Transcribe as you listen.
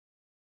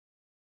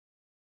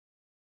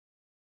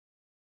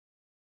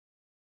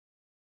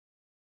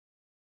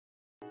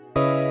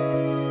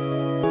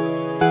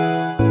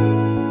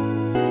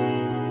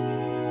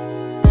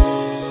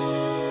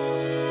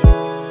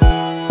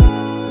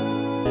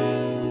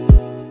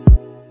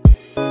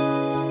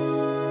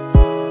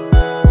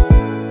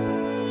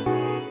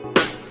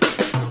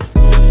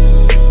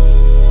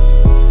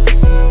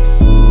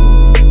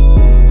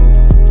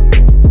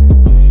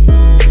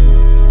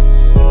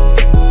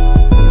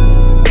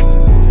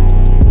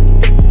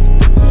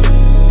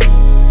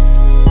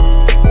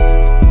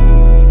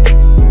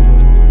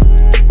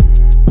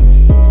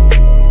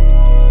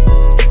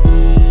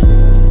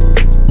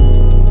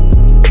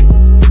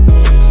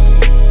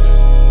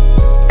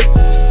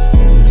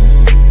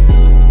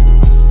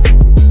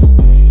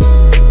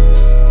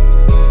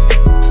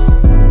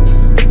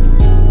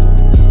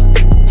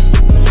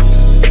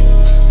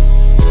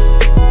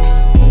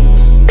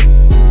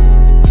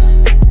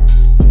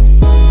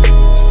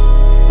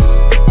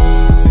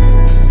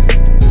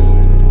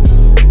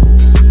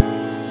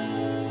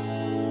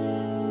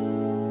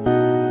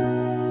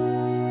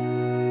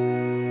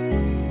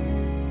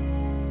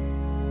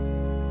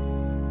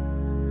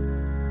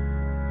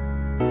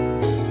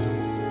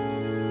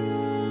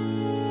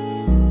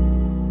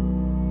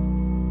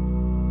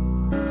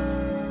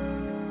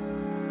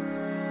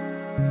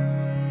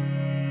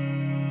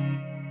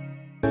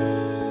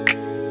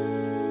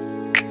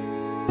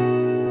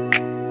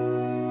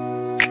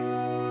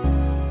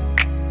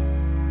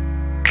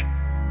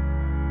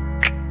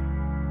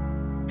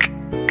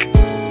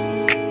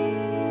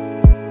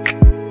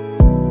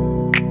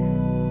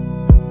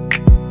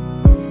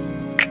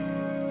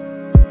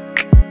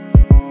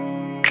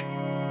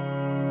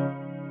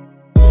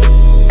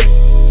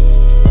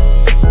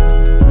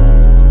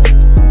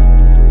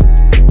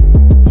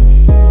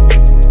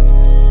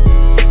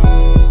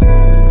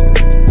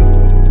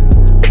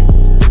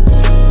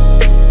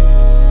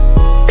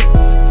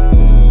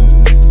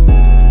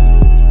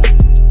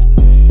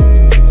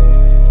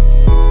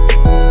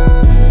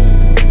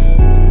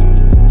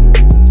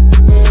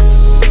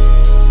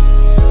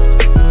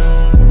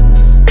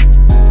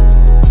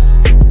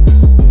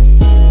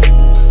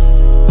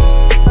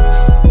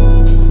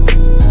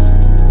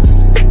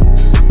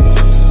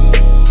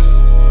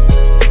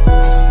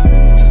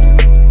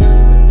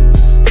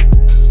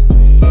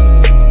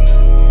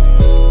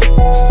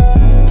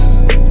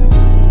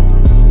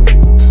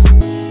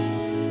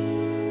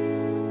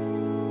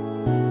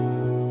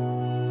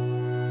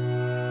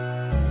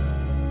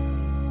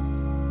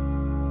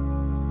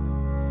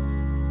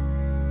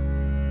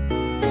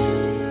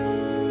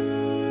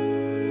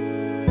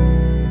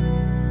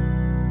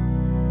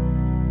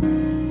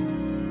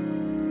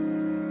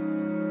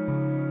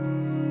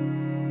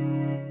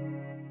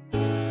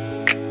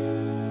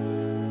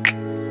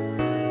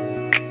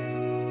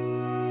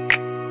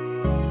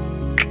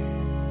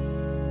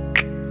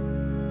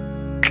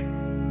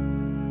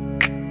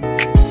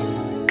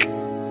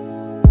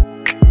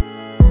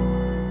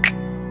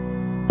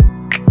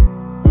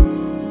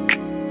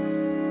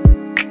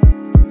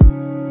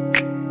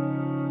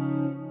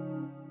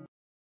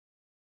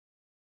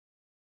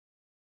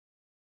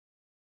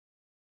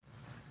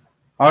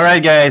All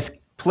right, guys,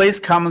 please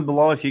comment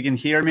below if you can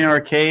hear me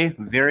okay.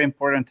 Very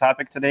important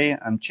topic today.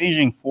 I'm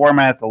changing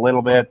format a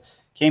little bit.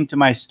 Came to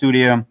my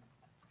studio.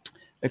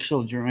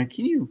 Actually, Jeremy,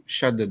 can you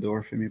shut the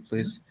door for me,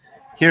 please?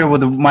 Here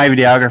with my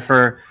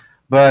videographer.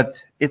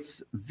 But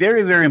it's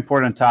very, very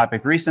important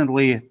topic.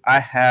 Recently, I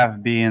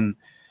have been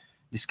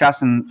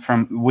discussing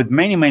with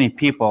many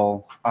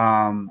people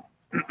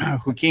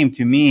who came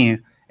to me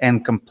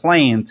and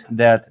complained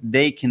that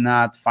they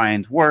cannot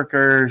find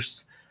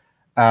workers,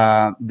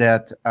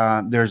 that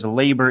there's a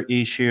labor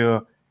issue.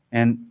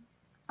 And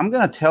I'm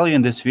going to tell you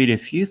in this video a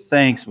few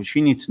things which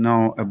you need to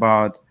know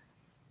about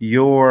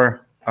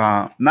your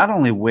not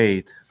only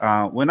weight.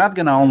 We're not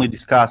going to only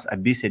discuss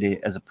obesity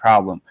as a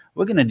problem.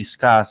 We're going to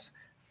discuss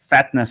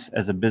fatness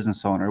as a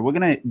business owner. We're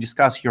going to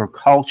discuss your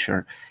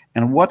culture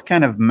and what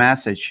kind of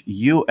message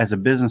you as a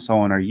business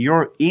owner,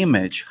 your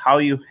image, how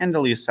you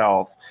handle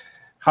yourself,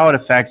 how it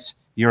affects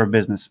your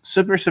business.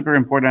 Super, super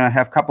important. I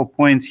have a couple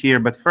points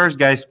here. But first,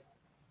 guys,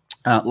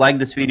 like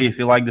this video if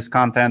you like this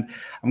content.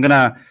 I'm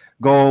gonna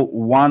go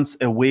once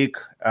a week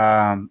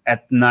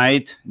at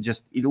night,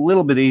 just a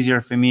little bit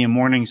easier for me.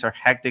 Mornings are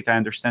hectic. I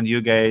understand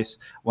you guys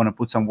want to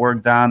put some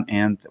work done,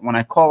 and when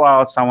I call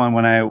out someone,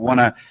 when I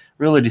want to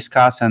really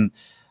discuss and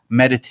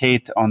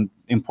meditate on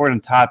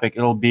important topic,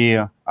 it'll be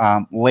a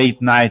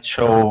late night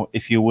show,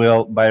 if you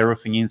will, by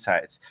Roofing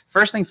Insights.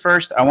 First thing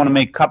first, I want to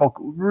make a couple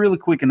really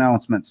quick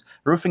announcements.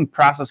 Roofing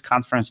Process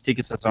Conference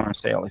tickets are on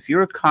sale. If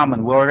you're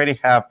coming, we already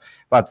have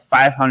about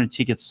 500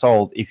 tickets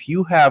sold. If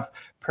you have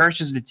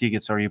purchased the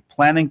tickets or you're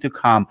planning to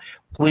come,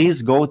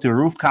 please go to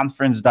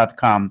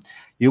roofconference.com.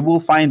 You will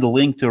find the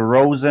link to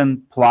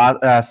Rosen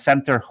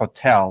Center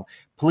Hotel.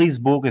 Please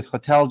book it.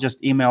 Hotel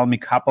just emailed me a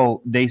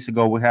couple days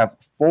ago.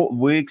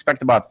 We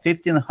expect about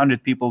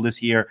 1,500 people this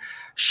year.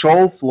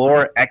 Show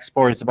floor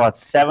export is about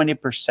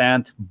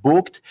 70%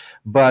 booked,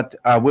 but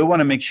we want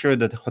to make sure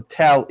that the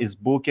hotel is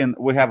booking.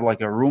 We have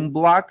like a room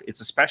block.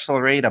 It's a special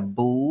rate. I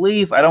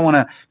believe, I don't want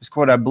to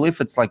misquote, I believe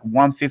it's like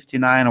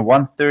 159 or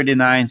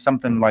 139,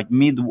 something like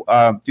mid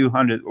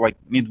 200, like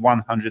mid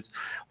 100s,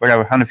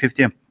 whatever,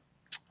 150.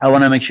 I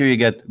want to make sure you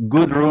get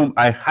good room.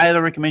 I highly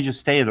recommend you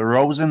stay at the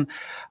Rosen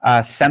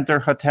Center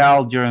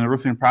Hotel during the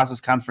Roofing Process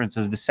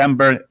Conferences,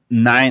 December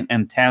 9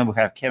 and 10. We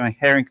have Kevin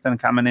Harrington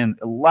coming in.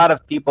 A lot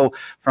of people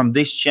from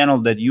this channel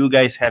that you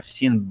guys have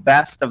seen,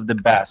 best of the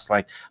best,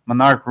 like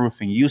Monarch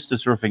Roofing,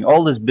 Eustace Roofing,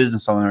 all these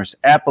business owners,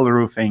 Apple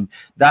Roofing,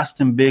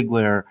 Dustin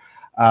Bigler,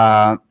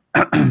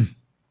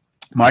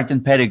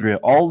 Martin Pettigrew,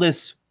 all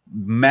these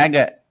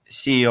mega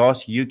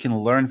CEOs. You can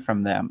learn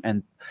from them,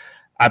 and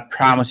I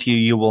promise you,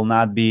 you will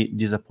not be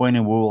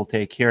disappointed. We will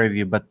take care of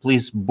you. But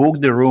please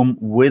book the room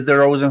with the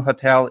Rosen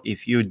Hotel.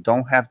 If you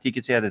don't have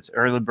tickets yet, it's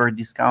early bird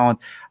discount.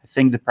 I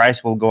think the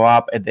price will go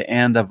up at the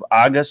end of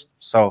August.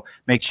 So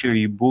make sure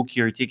you book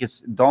your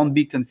tickets. Don't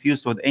be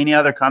confused with any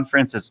other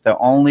conference. It's the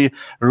only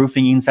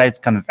Roofing Insights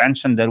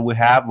convention that we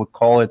have. We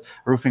call it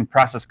Roofing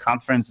Process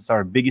Conference. It's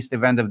our biggest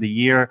event of the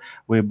year.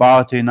 We're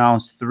about to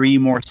announce 3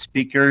 more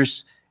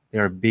speakers.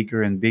 They're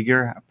bigger and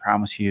bigger. I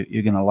promise you,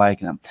 you're going to like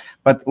them.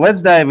 But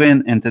let's dive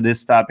into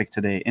this topic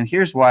today. And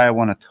here's why I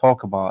want to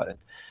talk about it.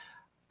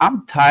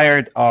 I'm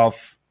tired of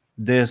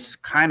this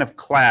kind of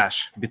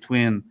clash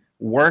between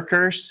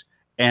workers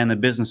and the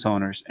business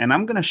owners. And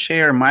I'm going to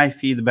share my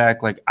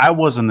feedback. Like, I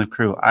was on the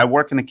crew. I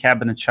work in a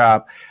cabinet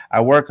shop.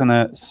 I work on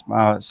a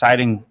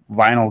siding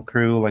vinyl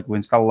crew. Like, we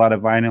install a lot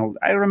of vinyl.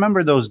 I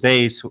remember those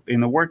days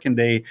in the working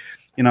day.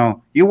 You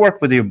know, you work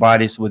with your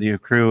buddies, with your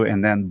crew,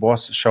 and then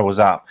boss shows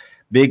up.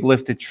 Big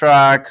lifted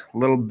truck,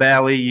 little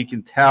belly. You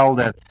can tell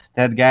that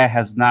that guy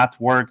has not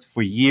worked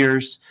for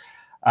years.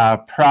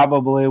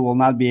 Probably will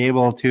not be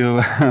able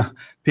to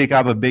pick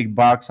up a big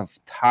box of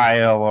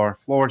tile or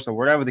floors or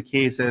whatever the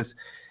case is.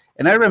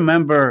 And I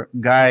remember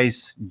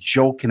guys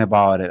joking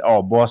about it.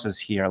 Oh, boss is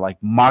here, like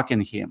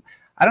mocking him.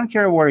 I don't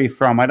care where you're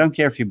from. I don't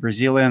care if you're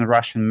Brazilian,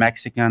 Russian,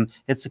 Mexican.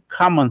 It's a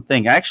common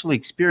thing. I actually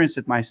experienced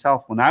it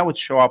myself when I would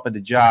show up at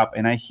the job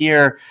and I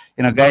hear,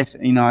 guys,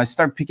 I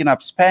start picking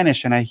up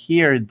Spanish and I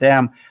hear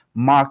them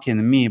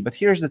mocking me. But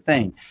here's the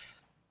thing.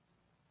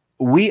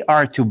 We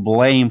are to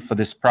blame for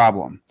this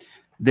problem.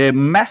 The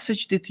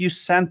message that you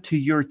send to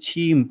your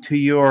team, to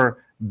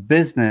your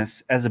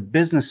business as a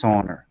business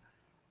owner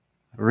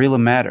really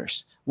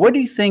matters. What do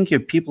you think your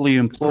people you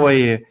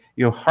employ,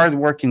 your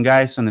hardworking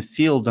guys on the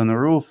field, on the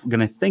roof, going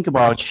to think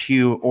about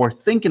you or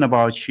thinking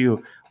about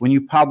you when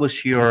you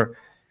publish your,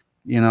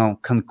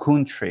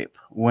 Cancun trip,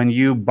 when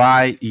you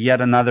buy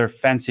yet another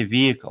fancy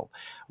vehicle,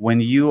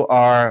 when you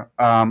are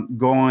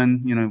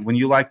going, when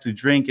you like to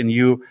drink and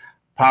you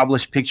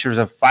publish pictures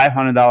of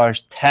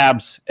 $500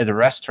 tabs at the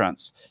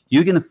restaurants?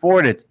 You can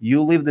afford it.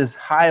 You live this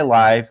high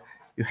life.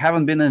 You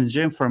haven't been in the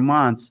gym for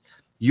months.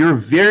 You're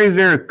very,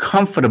 very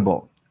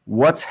comfortable.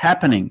 What's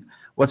happening?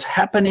 What's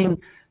happening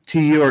to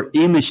your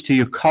image, to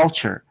your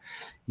culture?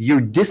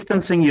 You're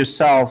distancing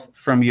yourself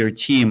from your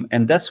team.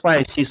 And that's why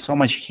I see so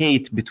much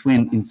hate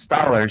between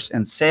installers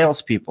and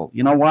salespeople.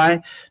 You know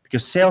why?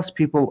 Because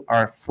salespeople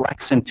are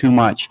flexing too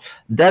much.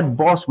 That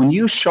boss, when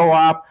you show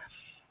up,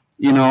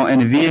 in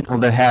a vehicle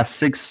that has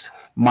 6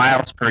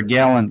 miles per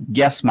gallon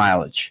gas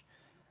mileage.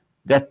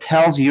 That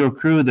tells your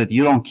crew that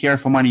you don't care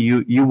for money.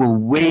 You will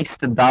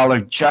waste a dollar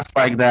just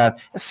like that,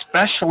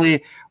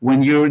 especially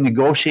when you're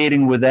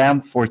negotiating with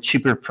them for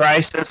cheaper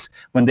prices.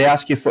 When they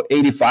ask you for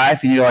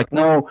 85 and you're like,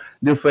 no,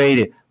 do for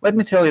 80. Let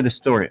me tell you the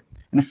story.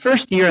 In the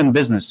first year in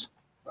business.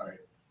 Sorry.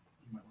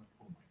 You might want to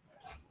pull my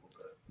back a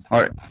little bit.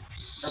 All right.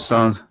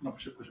 So No,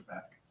 push it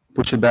back.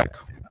 Push it back.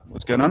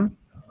 What's going on?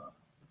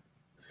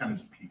 It's kind of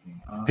just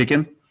peeking.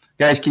 Peeking?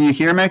 Guys, can you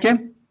hear me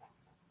okay?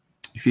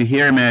 If you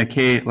hear me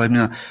okay, let me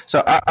know.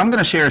 So I'm going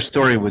to share a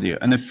story with you.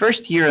 In the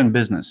first year in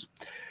business,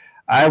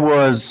 I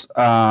was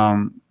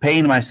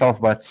paying myself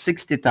about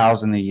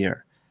 $60,000 a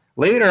year.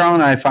 Later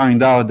on, I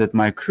found out that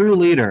my crew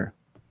leader,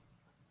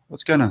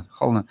 what's going on?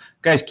 Hold on.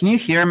 Guys, can you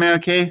hear me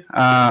okay?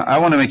 I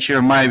want to make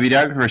sure my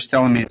videographer is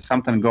telling me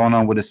something going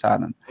on with the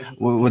sound.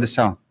 With the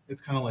sound.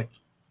 It's kind of like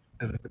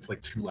as if it's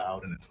like too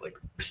loud and it's like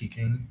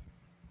peaking.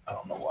 I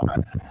don't know why.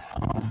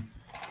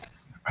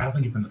 I don't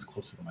think you've been this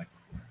close to the mic before.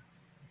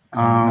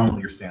 No,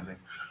 you're standing.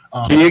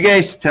 Can you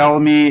guys tell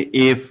me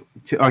if,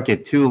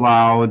 too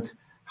loud.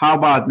 How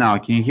about now?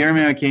 Can you hear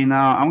me okay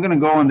now? I'm going to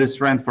go on this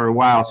rant for a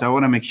while, so I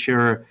want to make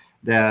sure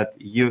that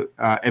you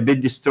a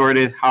bit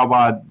distorted. How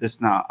about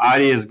this now?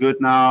 Audio is good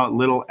now,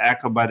 little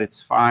echo, but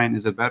it's fine.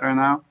 Is it better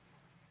now?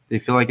 Do you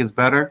feel like it's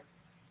better?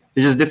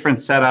 It's just different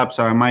setup,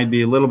 so I might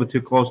be a little bit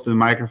too close to the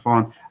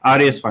microphone.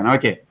 Audio is fine.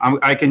 Okay,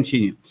 I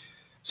continue.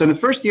 So in the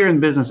first year in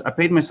business, I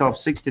paid myself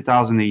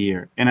 $60,000 a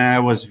year, and I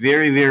was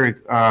very, very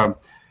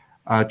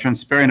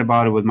transparent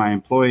about it with my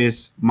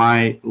employees.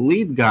 My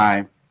lead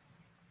guy,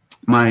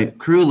 my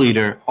crew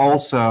leader,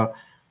 also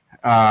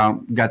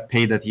got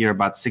paid that year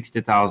about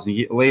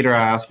 $60,000. Later,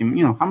 I asked him,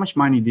 how much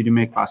money did you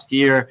make last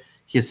year?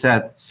 He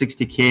said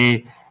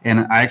 $60K,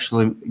 and I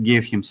actually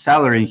gave him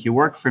salary, and he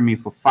worked for me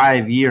for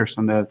 5 years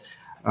on that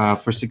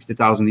for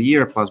 $60,000 a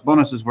year plus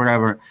bonuses,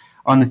 whatever.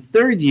 On the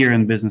third year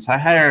in business, I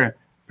hired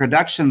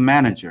production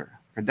manager.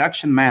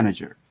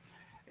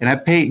 And I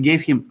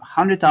gave him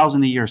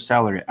 $100,000 a year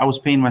salary. I was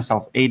paying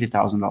myself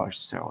 $80,000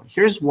 salary.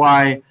 Here's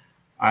why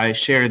I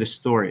share the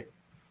story.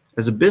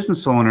 As a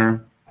business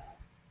owner,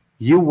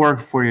 you work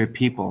for your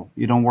people.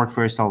 You don't work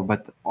for yourself.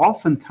 But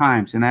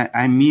oftentimes, and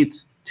I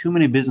meet too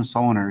many business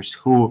owners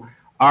who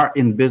are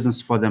in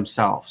business for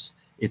themselves.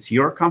 It's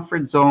your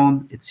comfort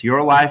zone. It's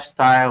your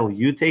lifestyle.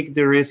 You take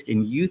the risk,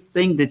 and you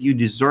think that you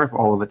deserve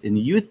all of it. And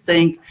you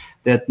think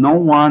that no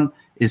one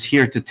is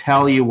here to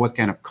tell you what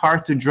kind of car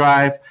to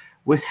drive.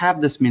 We have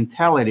this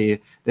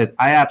mentality that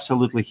I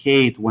absolutely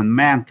hate when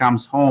man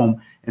comes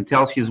home and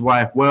tells his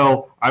wife,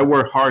 well, I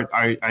work hard,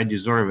 I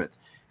deserve it.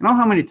 You know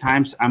how many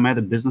times I met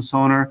a business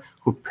owner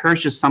who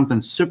purchased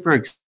something super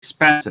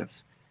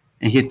expensive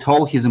and he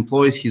told his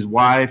employees, his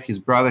wife, his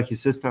brother,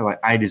 his sister, like,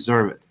 I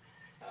deserve it.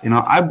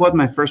 I bought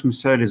my first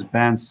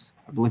Mercedes-Benz,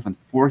 I believe in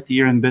 4th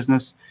year in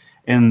business.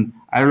 And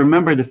I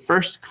remember the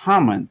first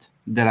comment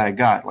that I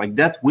got, like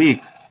that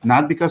week,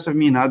 not because of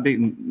me,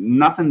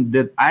 nothing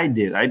that I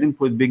did. I didn't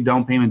put big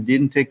down payment,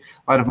 didn't take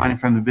a lot of money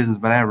from the business,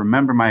 but I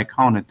remember my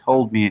accountant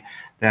told me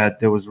that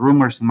there was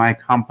rumors in my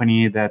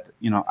company that,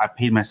 I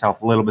paid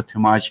myself a little bit too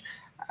much.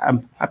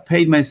 I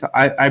paid myself,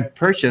 I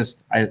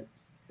purchased,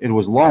 it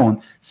was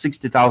loaned,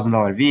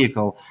 $60,000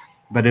 vehicle,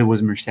 but it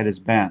was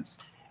Mercedes-Benz.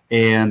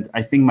 And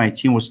I think my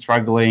team was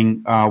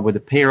struggling with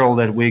the payroll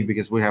that week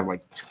because we have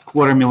like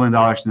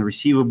 $250,000 in the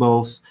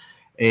receivables.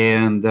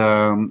 And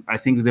I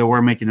think they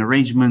were making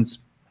arrangements,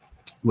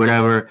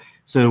 whatever.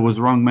 So it was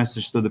wrong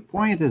message. So the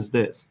point is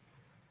this: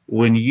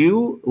 when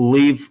you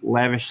live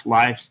lavish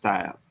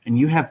lifestyle and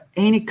you have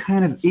any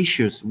kind of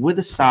issues with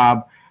a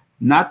sub,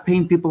 not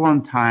paying people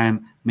on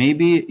time,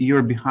 maybe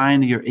you're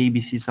behind your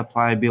ABC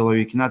supply bill or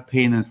you cannot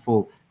pay in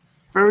full,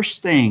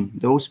 first thing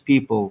those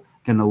people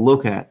gonna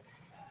look at,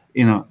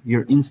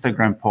 your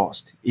Instagram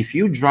post. If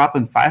you drop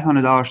in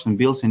 $500 in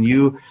bills and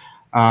you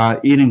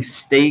eating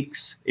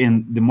steaks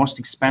in the most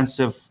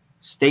expensive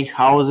steak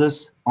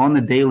houses on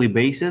a daily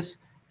basis,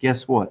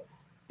 guess what?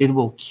 It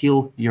will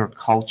kill your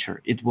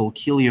culture. It will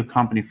kill your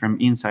company from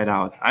inside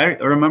out. I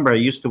remember I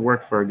used to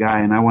work for a guy,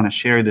 and I want to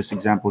share this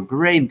example.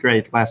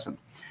 Great lesson.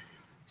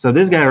 So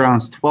this guy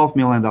runs $12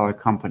 million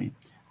company.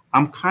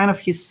 I'm kind of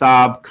his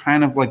sub,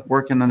 kind of like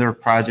working on their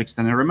projects.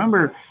 And I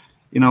remember,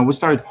 we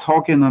started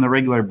talking on a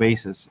regular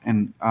basis,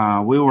 and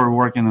we were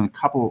working on a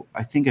couple,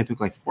 I think I took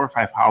like 4 or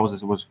 5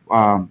 houses. It was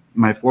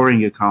my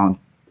flooring account.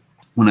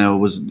 When it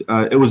was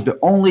the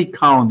only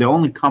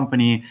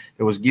company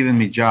that was giving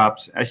me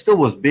jobs. I still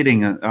was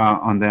bidding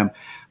on them,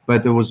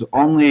 but there was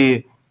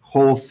only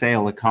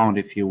wholesale account,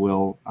 if you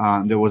will.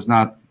 There was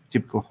not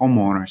typical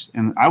homeowners.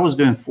 And I was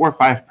doing 4 or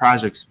 5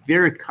 projects,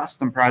 very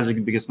custom projects,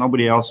 because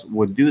nobody else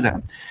would do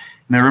them.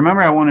 And I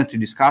remember I wanted to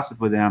discuss it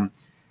with them,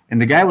 and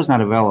the guy was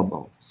not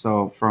available.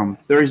 So from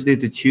Thursday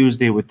to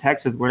Tuesday, we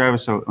texted, whatever.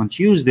 So on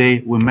Tuesday,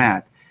 we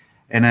met.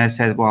 And I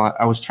said, well,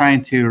 I was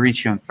trying to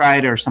reach you on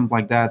Friday or something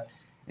like that.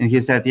 And he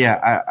said,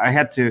 yeah, I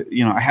had to,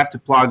 I have to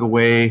plug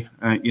away,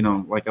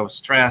 like I was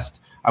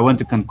stressed. I went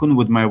to Cancun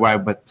with my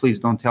wife, but please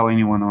don't tell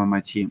anyone on my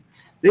team.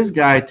 This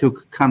guy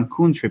took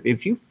Cancun trip.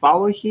 If you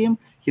follow him,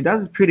 he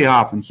does it pretty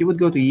often. He would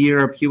go to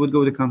Europe. He would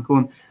go to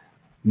Cancun.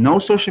 No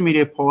social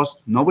media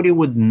post. Nobody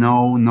would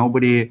know.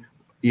 Nobody,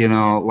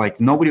 like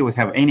nobody would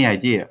have any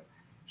idea.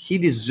 He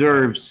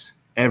deserves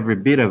every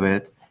bit of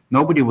it.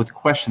 Nobody would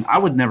question. I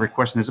would never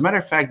question. As a matter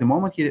of fact, the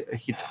moment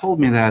he told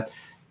me that,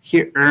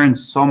 he earned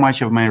so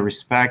much of my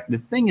respect. The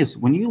thing is,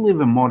 when you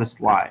live a modest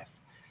life,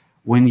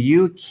 when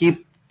you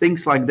keep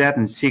things like that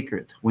in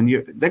secret,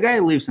 the guy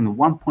lives in a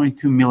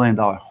 $1.2 million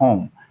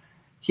home.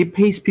 He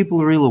pays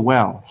people really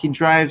well. He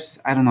drives,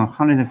 I don't know,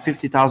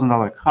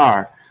 $150,000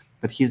 car,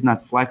 but he's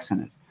not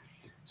flexing it.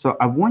 So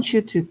I want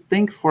you to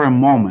think for a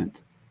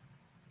moment,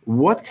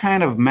 what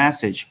kind of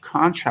message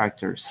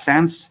contractor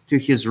sends to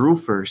his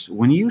roofers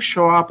when you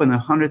show up in a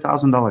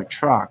 $100,000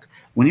 truck,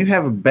 when you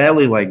have a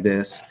belly like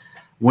this,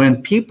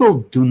 when people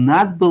do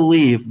not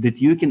believe that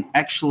you can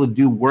actually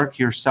do work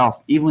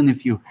yourself, even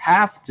if you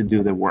have to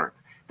do the work.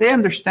 They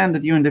understand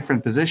that you're in a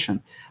different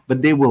position,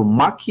 but they will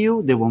mock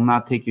you, they will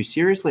not take you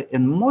seriously,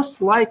 and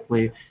most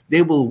likely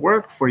they will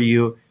work for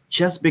you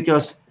just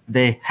because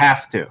they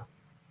have to.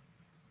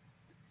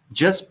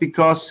 Just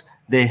because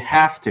they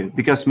have to,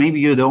 because maybe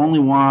you're the only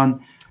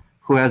one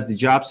who has the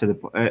jobs at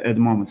the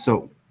moment.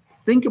 So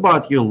think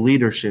about your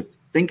leadership,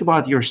 think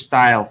about your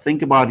style,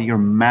 think about your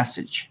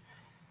message.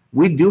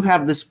 We do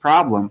have this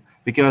problem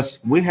because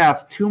we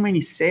have too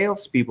many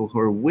salespeople who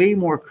are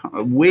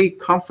way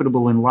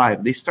comfortable in life.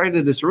 They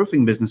started these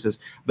roofing businesses,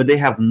 but they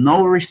have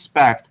no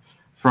respect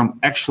from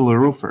actual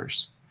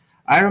roofers.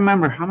 I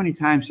remember how many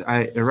times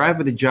I arrive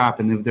at a job,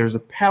 and if there's a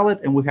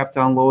pallet and we have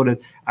to unload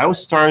it, I would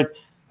start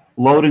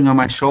loading on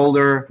my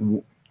shoulder,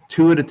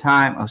 2 at a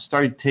time. I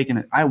started taking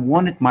it. I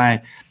wanted my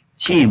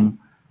team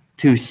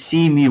to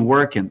see me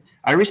working.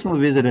 I recently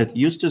visited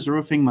Eustace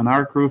Roofing,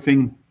 Monarch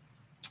Roofing,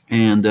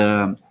 and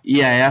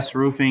EIS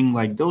Roofing.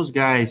 Like those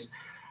guys,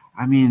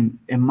 I mean,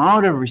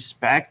 amount of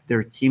respect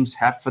their teams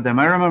have for them.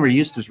 I remember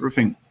Eustace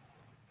Roofing,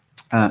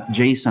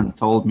 Jason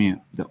told me,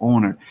 the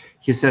owner,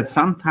 he said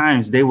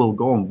sometimes they will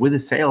go with the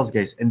sales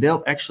guys and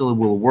they'll actually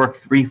will work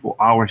 3-4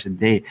 hours a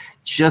day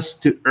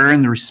just to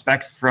earn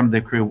respect from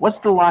the crew. What's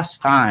the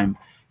last time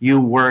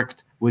you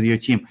worked with your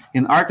team?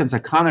 In Arkansas,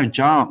 Connor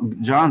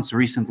Johns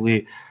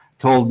recently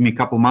told me a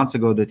couple months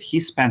ago that he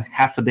spent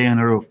half a day on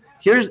a roof.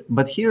 Here's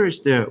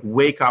the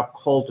wake-up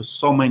call to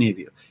so many of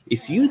you.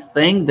 If you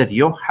think that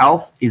your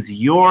health is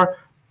your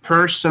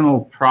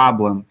personal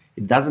problem,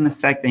 it doesn't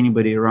affect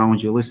anybody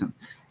around you. Listen,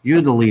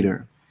 you're the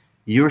leader.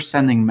 You're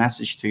sending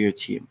message to your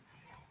team.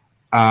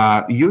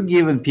 You're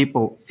giving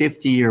people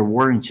 50-year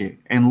warranty.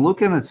 And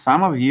looking at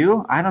some of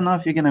you, I don't know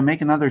if you're going to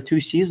make another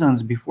 2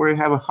 seasons before you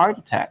have a heart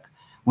attack.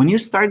 When you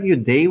start your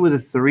day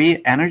with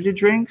 3 energy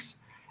drinks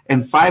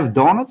and 5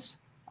 donuts,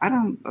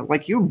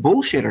 you're a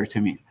bullshitter to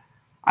me.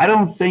 I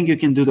don't think you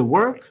can do the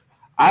work.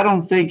 I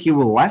don't think you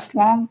will last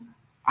long.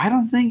 I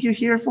don't think you're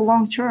here for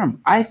long term.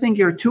 I think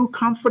you're too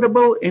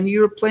comfortable and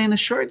you're playing a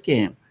short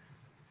game.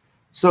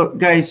 So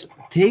guys,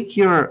 take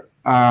your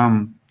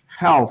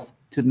health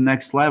to the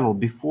next level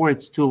before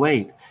it's too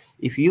late.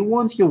 If you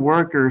want your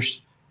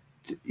workers,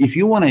 if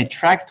you want to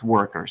attract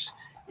workers,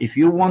 if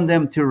you want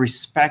them to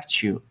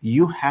respect you,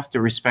 you have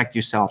to respect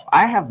yourself.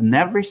 I have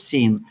never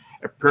seen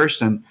a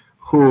person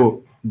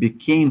who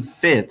became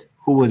fit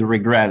who would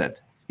regret it.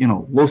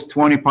 Lose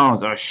 20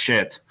 pounds. Oh,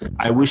 shit.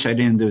 I wish I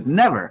didn't do it.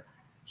 Never.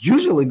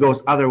 Usually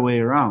goes other way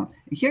around.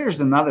 And here's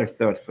another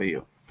thought for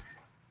you.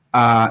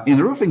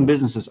 In roofing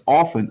businesses,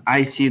 often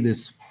I see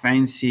this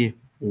fancy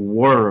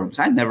war rooms.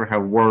 I never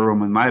have war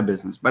room in my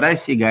business, but I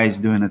see guys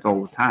doing it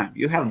all the time.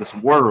 You have this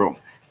war room.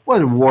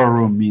 What a war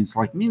room means?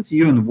 Means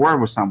you're in war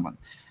with someone.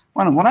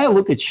 When I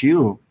look at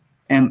you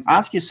and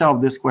ask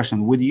yourself this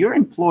question, would your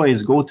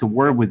employees go to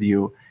war with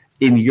you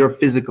in your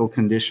physical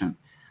condition?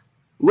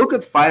 Look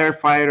at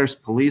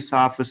firefighters, police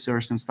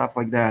officers, and stuff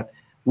like that.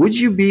 Would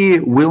you be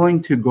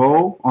willing to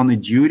go on a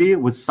duty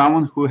with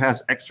someone who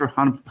has extra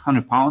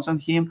 100 pounds on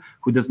him,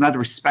 who does not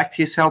respect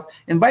his health?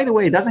 And by the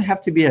way, it doesn't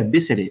have to be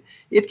obesity.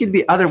 It could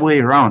be other way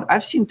around.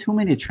 I've seen too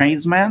many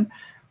tradesmen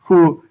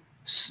who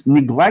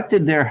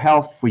neglected their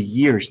health for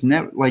years.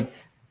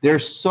 They're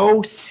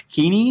so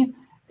skinny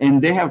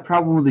and they have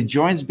problem with the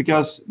joints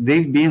because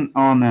they've been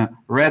on a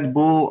Red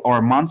Bull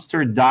or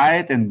Monster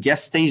diet and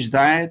gas stage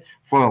diet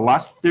for the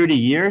last 30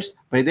 years.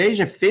 By the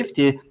age of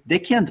 50, they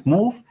can't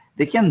move.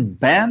 They can't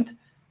bend.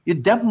 You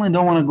definitely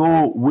don't want to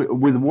go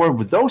with war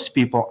with those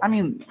people. I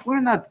mean, we're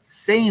not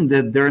saying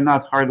that they're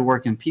not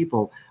hardworking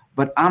people,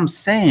 but I'm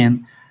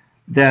saying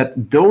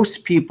that those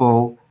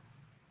people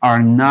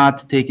are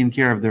not taking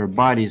care of their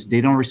bodies.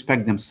 They don't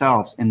respect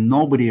themselves, and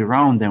nobody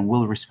around them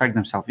will respect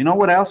themselves. You know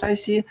what else I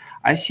see?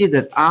 I see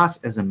that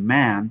us as a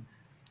man,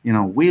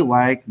 we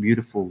like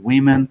beautiful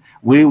women.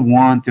 We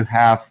want to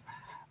have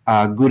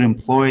good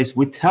employees.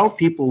 We tell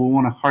people we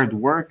want hard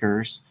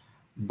workers,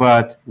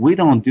 but we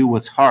don't do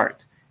what's hard.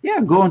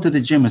 Yeah, going to the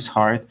gym is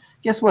hard.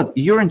 Guess what?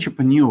 You're an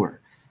entrepreneur.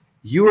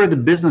 You are the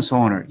business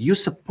owner. You're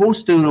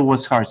supposed to do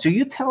what's hard. So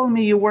you're telling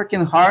me you're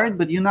working hard,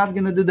 but you're not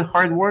going to do the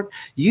hard work?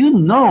 You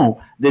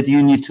know that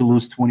you need to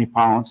lose 20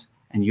 pounds,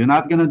 and you're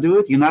not going to do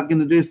it. You're not going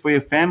to do it for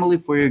your family,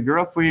 for your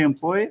girl, for your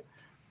employee.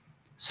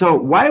 So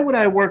why would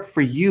I work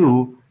for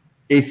you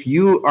if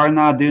you are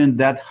not doing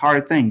that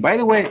hard thing? By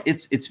the way,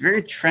 it's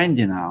very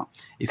trendy now.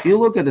 If you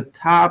look at the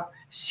top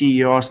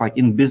CEOs, like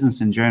in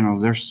business in general,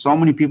 there's so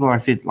many people are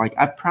fit. Like,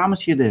 I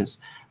promise you this,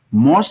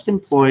 most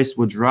employees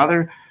would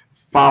rather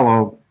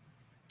follow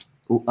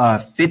a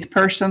fit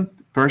person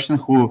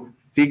who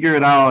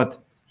figured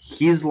out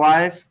his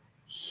life,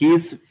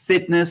 his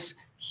fitness,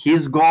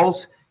 his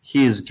goals,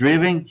 he is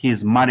driven, he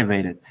is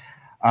motivated.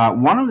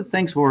 One of the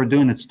things we were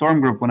doing at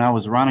Storm Group when I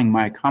was running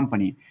my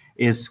company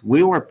is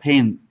we were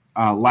paying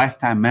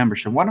lifetime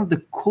membership. One of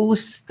the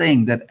coolest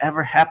thing that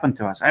ever happened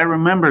to us. I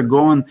remember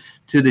going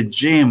to the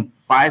gym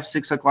 5,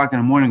 6 o'clock in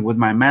the morning with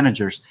my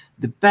managers.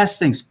 The best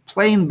things,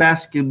 playing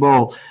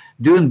basketball,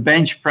 doing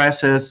bench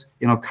presses.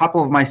 A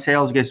couple of my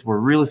sales guys were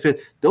really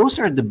fit. Those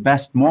are the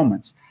best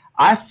moments.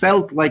 I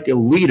felt like a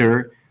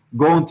leader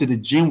going to the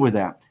gym with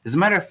them. As a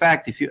matter of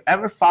fact, if you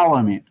ever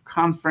follow me at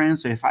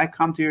conference, or if I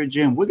come to your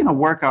gym, we're going to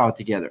work out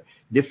together.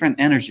 Different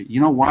energy.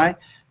 You know why?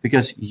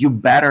 Because you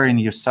better in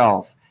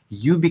yourself.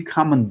 You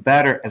becoming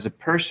better as a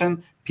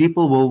person,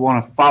 people will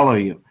want to follow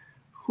you.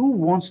 Who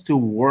wants to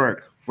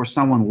work for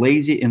someone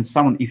lazy and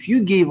someone, if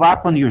you gave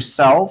up on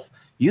yourself,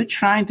 you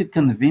trying to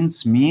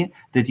convince me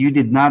that you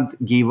did not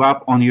give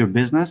up on your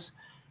business?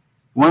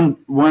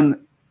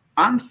 When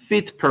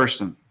unfit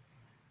person,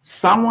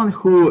 someone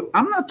who,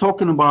 I'm not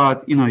talking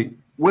about,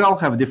 we all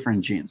have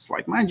different genes.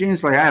 Like my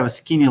genes, like I have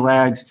skinny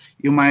legs,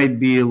 you might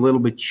be a little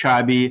bit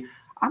chubby.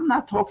 I'm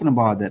not talking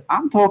about that.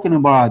 I'm talking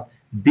about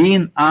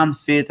being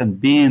unfit and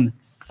being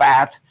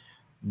fat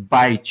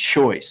by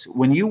choice.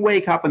 When you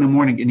wake up in the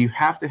morning and you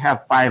have to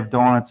have 5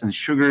 donuts and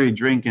sugary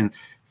drink and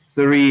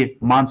 3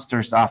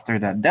 monsters after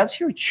that, that's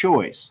your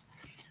choice.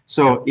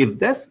 So if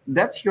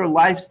that's your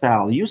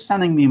lifestyle, you're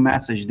sending me a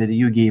message that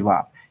you gave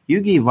up. You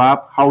gave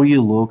up how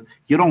you look.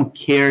 You don't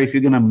care if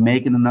you're going to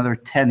make it another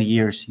 10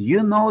 years.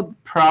 You know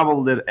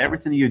probably that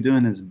everything you're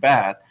doing is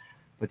bad,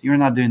 but you're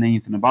not doing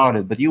anything about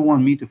it. But you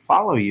want me to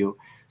follow you.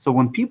 So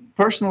when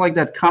person like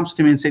that comes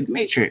to me and say,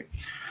 Dmitry,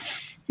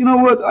 you know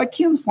what? I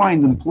can't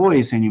find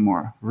employees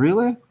anymore.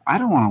 Really? I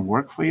don't want to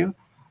work for you.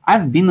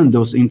 I've been in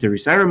those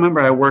interviews. I remember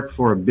I worked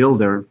for a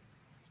builder.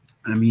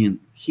 I mean,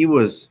 he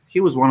was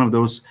one of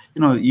those,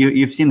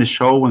 you've seen the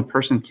show when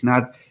person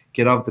cannot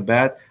get off the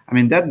bed. I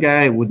mean, that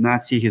guy would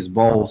not see his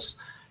balls,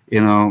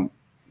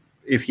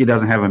 if he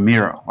doesn't have a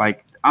mirror.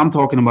 Like, I'm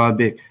talking about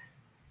big.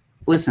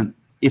 Listen,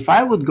 if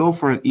I would go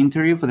for an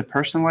interview for the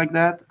person like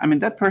that, I mean,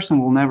 that person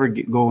will never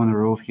go on the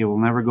roof. He will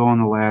never go on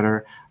the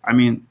ladder. I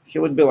mean, he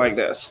would be like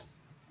this.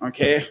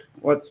 Okay,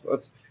 what?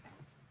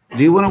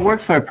 Do you want to work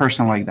for a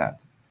person like that?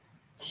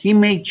 He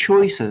made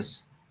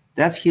choices.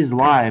 That's his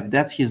life.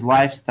 That's his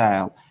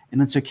lifestyle.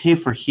 And it's okay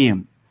for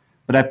him.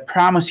 But I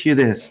promise you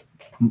this,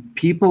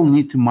 people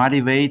need to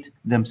motivate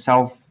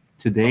themselves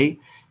today.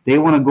 They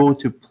want to go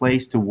to a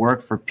place to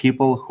work for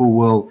people who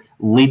will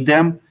lead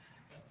them.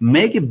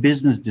 Make a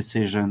business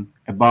decision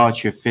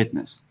about your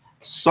fitness.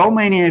 So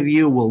many of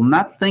you will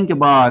not think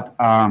about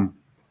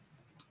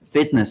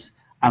fitness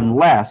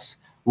unless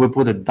we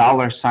put a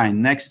dollar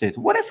sign next to it.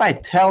 What if I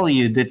tell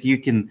you that you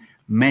can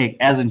make,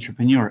 as an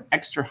entrepreneur,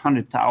 extra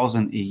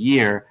 100,000 a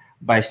year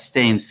by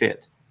staying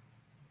fit?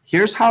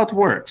 Here's how it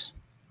works.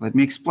 Let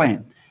me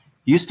explain.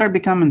 You start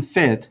becoming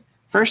fit.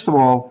 First of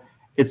all,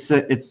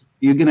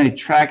 you're going to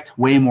attract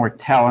way more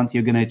talent.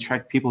 You're going to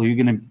attract people.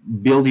 You're going to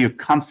build your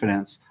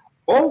confidence.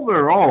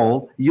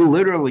 Overall, you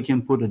literally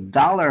can put a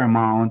dollar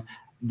amount,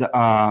 the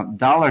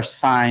dollar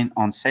sign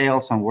on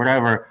sales, on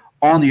whatever,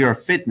 on your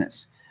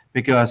fitness,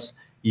 because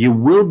you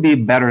will be a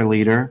better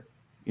leader.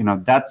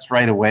 That's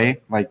right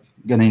away, like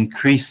going to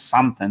increase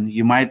something.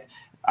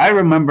 I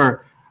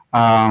remember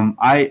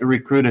I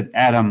recruited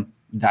Adam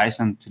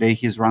Dyson. Today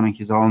he's running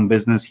his own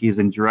business. He's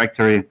in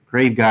directory,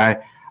 great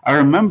guy. I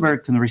remember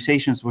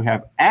conversations we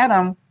have.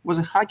 Adam was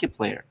a hockey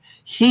player.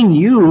 He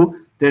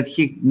knew that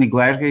he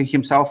neglected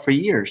himself for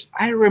years.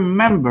 I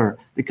remember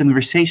the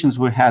conversations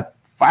we had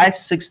 5,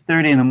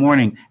 6:30 in the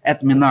morning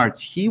at Menards.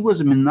 He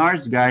was a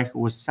Menards guy who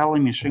was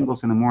selling me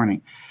shingles in the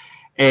morning.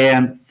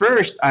 And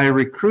first I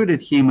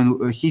recruited him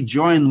and he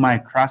joined my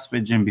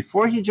CrossFit gym.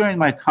 Before he joined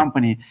my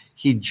company,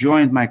 he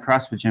joined my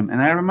CrossFit gym.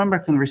 And I remember a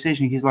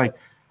conversation. He's like,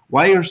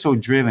 why are you so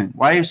driven?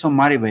 Why are you so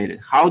motivated?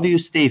 How do you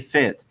stay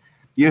fit?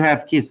 You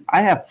have kids.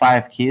 I have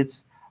 5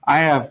 kids. I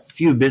have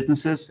few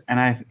businesses and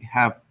I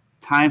have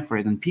time for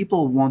it. And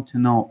people want to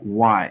know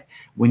why.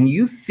 When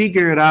you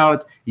figure it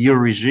out, your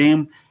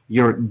regime,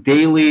 your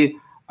daily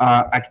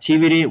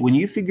activity, when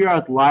you figure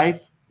out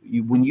life,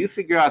 when you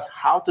figure out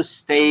how to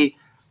stay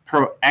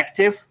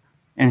proactive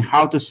and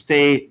how to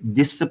stay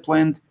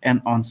disciplined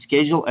and on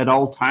schedule at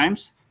all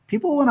times,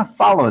 people want to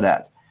follow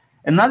that.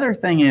 Another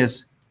thing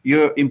is,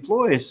 your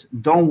employees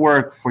don't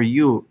work for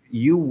you,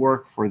 you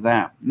work for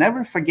them.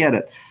 Never forget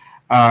it.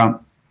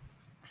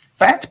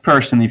 Fat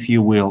person, if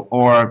you will,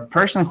 or a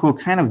person who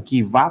kind of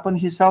give up on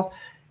himself,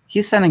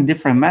 he's sending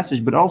different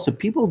message, but also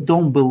people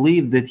don't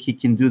believe that he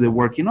can do the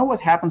work. You know what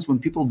happens when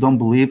people don't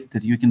believe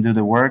that you can do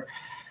the work?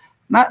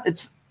 not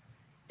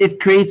it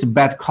creates a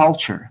bad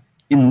culture.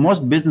 In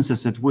most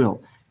businesses it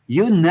will.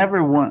 You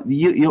never want,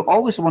 you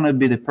always want to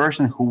be the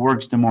person who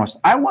works the most.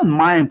 I want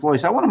my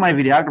employees, I want my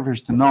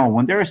videographers to know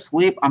when they're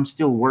asleep, I'm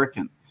still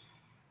working.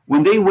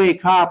 When they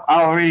wake up,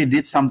 I already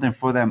did something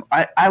for them.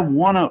 I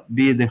want to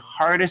be the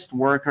hardest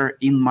worker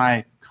in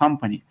my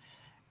company.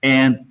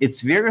 And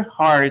it's very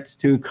hard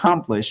to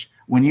accomplish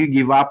when you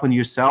give up on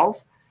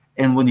yourself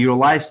and when your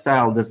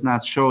lifestyle does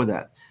not show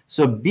that.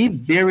 So be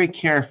very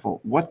careful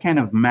what kind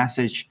of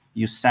message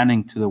you're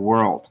sending to the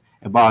world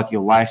about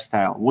your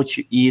lifestyle, what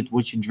you eat,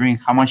 what you drink,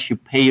 how much you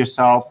pay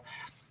yourself.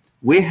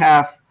 We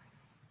have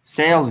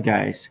sales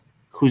guys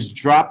who's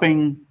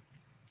dropping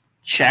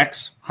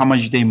checks, how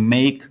much they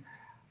make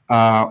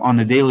on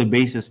a daily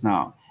basis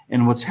now.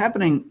 And what's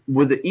happening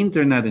with the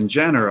internet in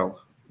general,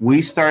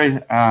 we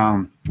started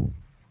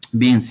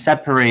being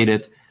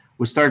separated.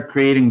 We start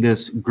creating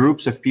these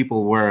groups of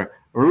people where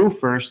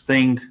roofers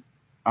think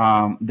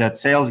that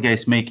sales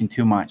guys making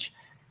too much.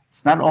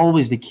 It's not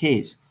always the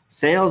case.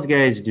 Sales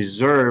guys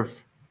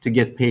deserve to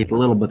get paid a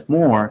little bit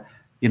more.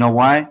 You know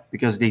why?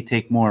 Because they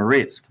take more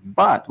risk.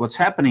 But what's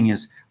happening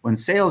is when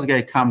sales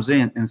guy comes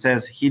in and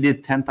says he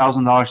did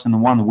 $10,000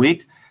 in 1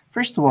 week,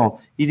 first of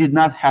all, he did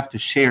not have to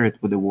share it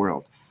with the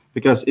world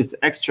because it's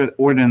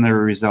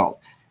extraordinary result.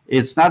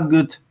 It's not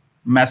good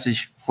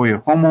message for your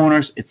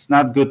homeowners. It's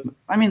not good.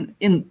 I mean,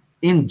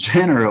 in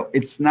general,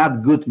 it's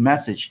not good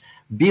message.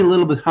 Be a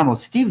little bit humble.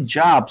 Steve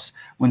Jobs,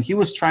 when he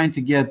was trying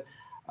to get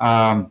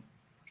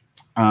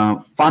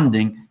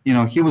funding, you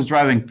know, he was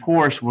driving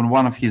Porsche with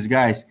one of his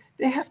guys.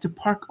 They have to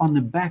park on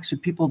the back so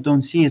people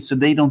don't see it, so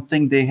they don't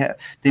think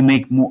they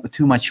make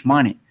too much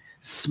money.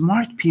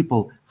 Smart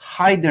people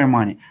hide their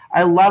money.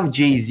 I love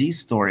Jay-Z's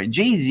story.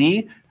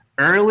 Jay-Z,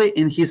 early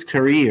in his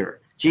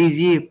career,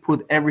 Jay-Z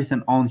put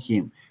everything on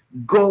him.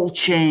 Gold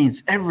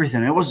chains,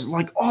 everything. It was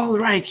like all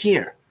right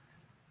here.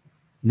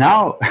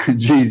 Now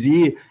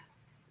Jay-Z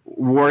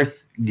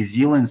worth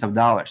gazillions of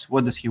dollars.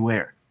 What does he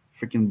wear?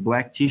 Freaking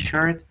black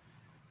t-shirt,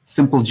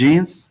 simple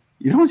jeans.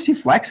 You don't see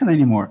flexing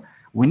anymore.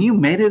 When you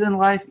made it in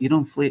life, you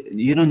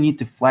don't need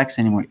to flex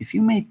anymore. If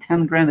you made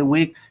 10 grand a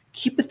week,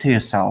 keep it to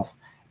yourself.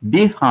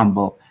 Be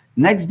humble.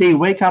 Next day,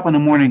 wake up in the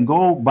morning,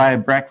 go buy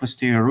breakfast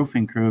to your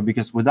roofing crew,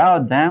 because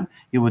without them,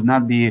 you would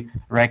not be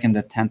reckoned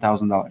a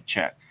 $10,000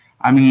 check.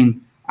 I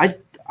mean,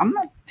 I'm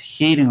not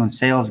hating on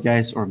sales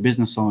guys or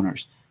business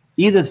owners.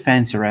 Eat at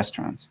fancy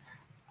restaurants.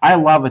 I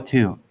love it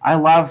too. I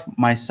love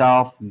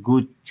myself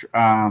good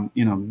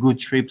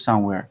trip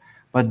somewhere.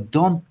 But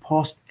don't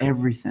post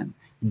everything.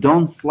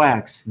 Don't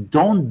flex.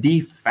 Don't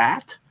be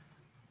fat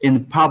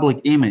in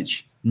public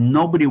image.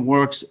 Nobody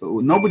wants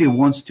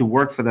to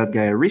work for that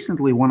guy.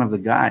 Recently, one of the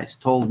guys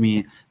told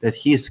me that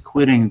he is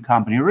quitting a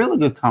company, a really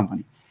good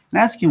company. And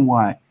I asked him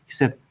why. He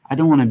said, I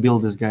don't want to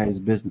build this guy's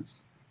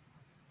business.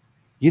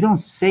 You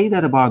don't say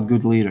that about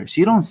good leaders.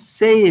 You don't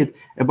say it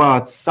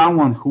about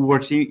someone who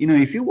works. You know,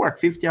 if you work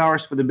 50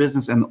 hours for the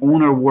business and the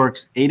owner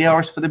works 80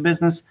 hours for the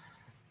business,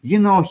 you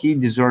know he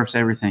deserves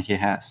everything he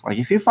has. Like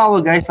if you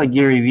follow guys like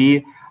Gary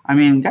Vee, I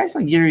mean, guys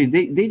like Gary,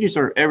 they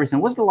deserve everything.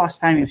 What's the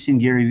last time you've seen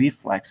Gary Vee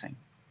flexing?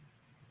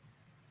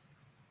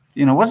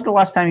 You know, what's the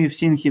last time you've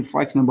seen him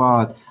flexing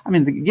about? I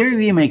mean, Gary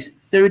Vee makes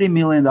 $30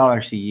 million a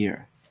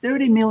year.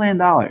 $30 million.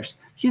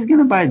 He's going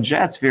to buy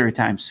jets very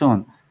time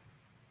soon.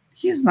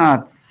 He's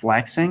not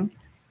flexing.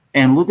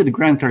 And look at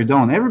Grant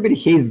Cardone. Everybody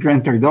hates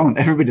Grant Cardone.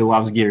 Everybody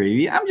loves Gary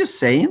Vee. I'm just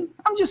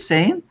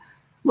saying.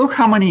 Look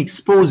how many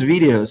exposed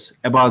videos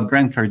about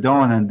Grant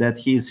Cardone and that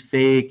he's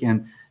fake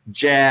and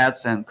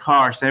jets and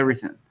cars,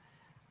 everything.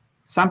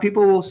 Some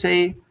people will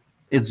say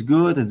it's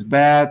good, it's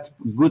bad,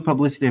 good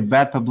publicity,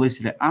 bad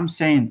publicity. I'm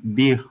saying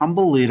be a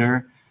humble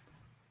leader.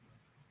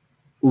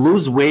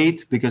 Lose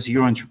weight because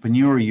you're an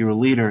entrepreneur, you're a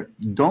leader.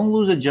 Don't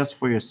lose it just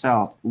for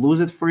yourself. Lose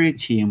it for your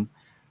team.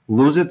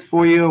 Lose it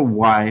for your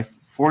wife,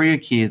 for your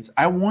kids.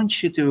 I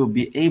want you to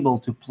be able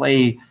to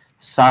play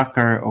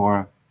soccer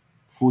or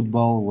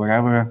football,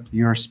 wherever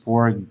your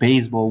sport,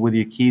 baseball with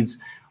your kids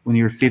when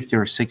you're 50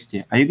 or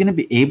 60. Are you going to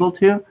be able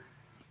to?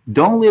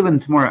 Don't live in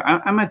tomorrow.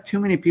 I met too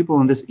many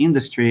people in this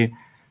industry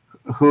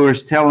who are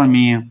telling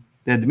me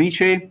that,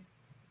 Dmitry,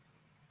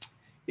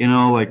 you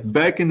know, like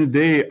back in the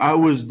day, I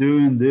was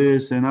doing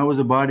this and I was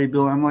a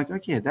bodybuilder. I'm like,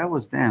 okay, that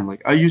was then.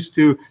 Like I used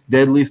to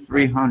deadlift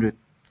 300.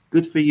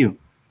 Good for you.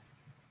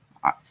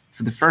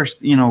 For the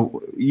first, you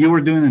know, you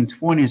were doing in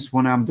 20s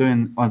when I'm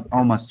doing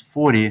almost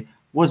 40.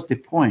 What's the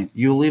point?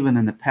 You're living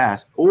in the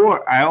past.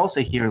 Or I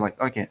also hear like,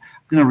 okay, I'm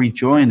gonna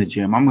rejoin the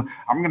gym. I'm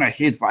gonna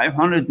hit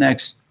 500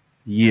 next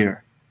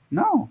year.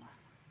 No,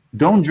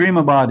 don't dream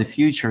about the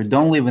future.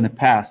 Don't live in the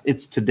past.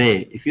 It's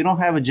today. If you don't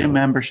have a gym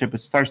membership,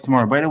 it starts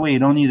tomorrow. By the way, you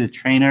don't need a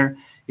trainer.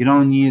 You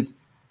don't need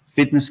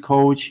fitness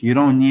coach. You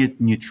don't need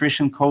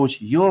nutrition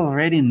coach. You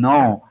already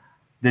know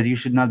that you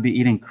should not be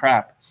eating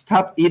crap.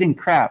 Stop eating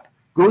crap.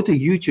 Go to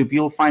YouTube.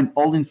 You'll find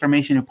all the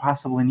information you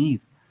possibly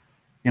need.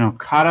 You know,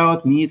 cut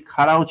out meat,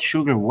 cut out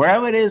sugar,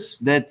 wherever it is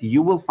that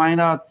you will find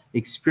out,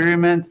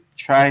 experiment,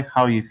 try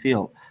how you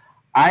feel.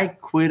 I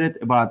quitted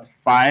about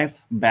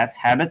 5 bad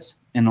habits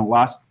in the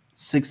last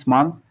 6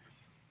 months.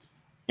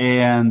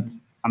 And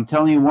I'm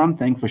telling you one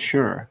thing for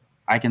sure.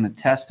 I can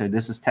attest to it.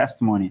 This is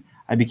testimony.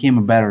 I became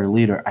a better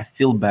leader. I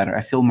feel better.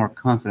 I feel more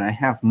confident. I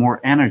have more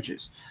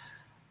energies.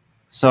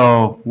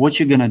 So what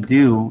you're going to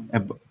do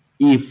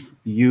if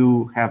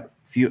you have a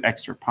few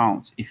extra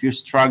pounds, if you're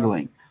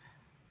struggling,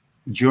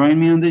 join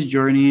me on this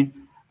journey.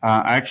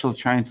 I'm actually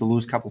trying to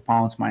lose a couple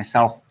pounds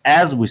myself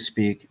as we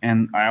speak.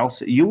 And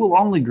you will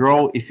only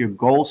grow if your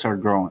goals are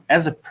growing.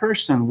 As a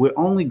person, we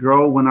only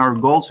grow when our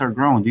goals are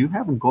growing. Do you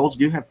have goals?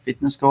 Do you have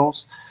fitness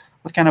goals?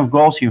 What kind of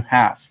goals you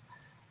have?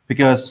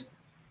 Because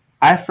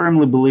I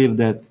firmly believe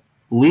that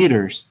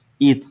leaders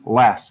eat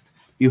last.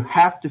 You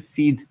have to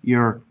feed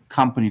your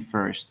company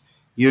first,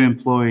 your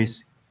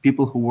employees,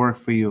 people who work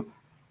for you.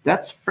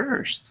 That's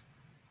first.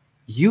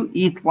 You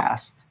eat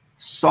last.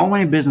 So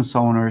many business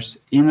owners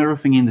in the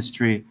roofing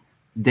industry,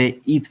 they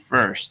eat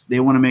first. They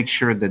want to make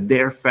sure that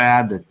they're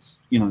fat, that's,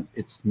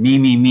 it's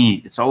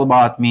me. It's all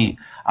about me.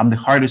 I'm the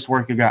hardest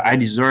working guy. I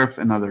deserve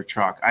another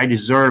truck. I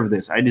deserve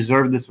this. I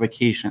deserve this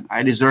vacation.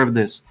 I deserve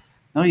this.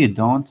 No, you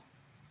don't.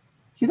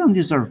 You don't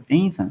deserve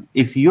anything.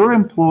 If your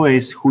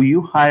employees who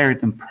you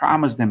hired and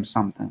promised them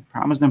something,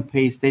 promised them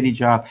pay, steady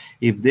job,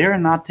 if they're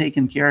not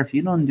taken care of,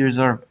 you don't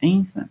deserve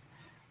anything.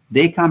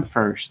 They come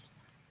first.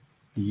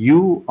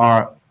 You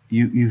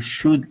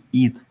should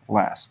eat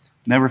last.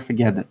 Never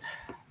forget that.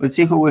 Let's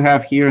see who we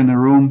have here in the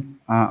room.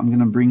 I'm going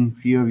to bring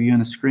a few of you on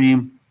the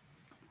screen.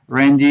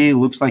 Randy,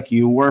 looks like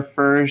you were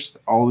first.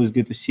 Always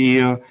good to see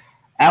you.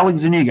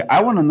 Alex Zuniga,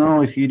 I want to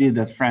know if you did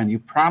that friend. You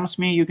promised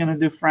me you're going to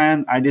do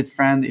friend. I did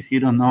friend. If you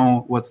don't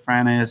know what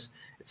friend is,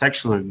 it's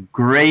actually a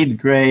great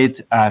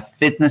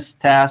fitness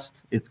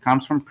test. It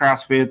comes from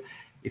CrossFit.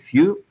 If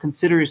you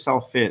consider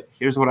yourself fit,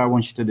 here's what I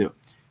want you to do.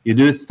 You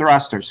do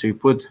thruster. So you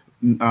put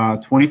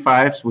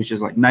 25s, which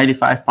is like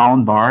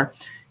 95-pound bar.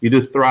 You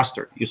do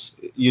thruster.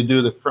 You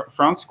do the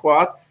front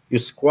squat. You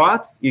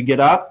squat. You get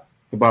up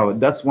above it.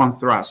 That's one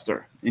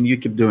thruster, and you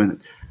keep doing it.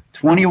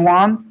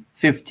 21,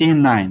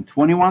 15, 9.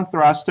 21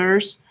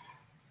 thrusters.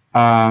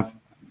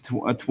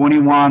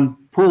 21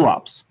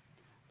 pull-ups.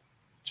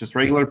 Just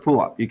regular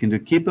pull-up. You can do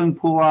keeping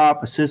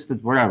pull-up,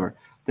 assisted, whatever.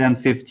 Then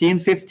 15,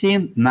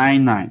 15,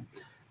 9, 9.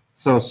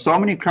 So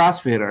many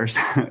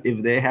CrossFitters,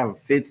 if they have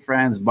fit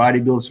friends,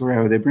 bodybuilders,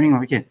 wherever, they bring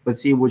them, okay,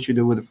 let's see what you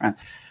do with a friend.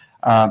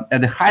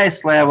 At the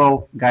highest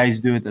level, guys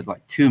do it at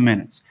like 2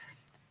 minutes.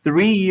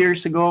 3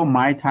 years ago,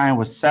 my time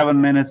was 7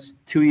 minutes.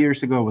 2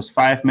 years ago, it was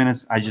 5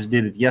 minutes. I just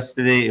did it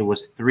yesterday. It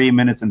was 3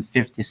 minutes and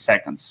 50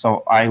 seconds.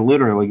 So I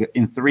literally,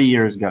 in 3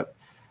 years, got,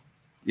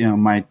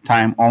 my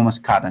time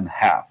almost cut in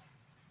half.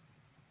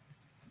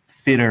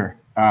 Fitter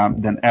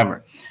than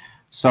ever.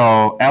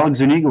 So Alex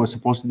Zuniga was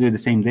supposed to do it the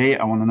same day.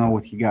 I want to know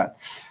what he got.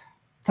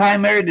 Ty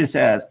Meredith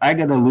says, I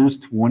got to lose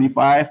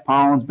 25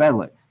 pounds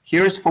badly.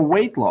 Here's for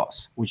weight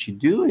loss. What you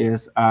do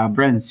is,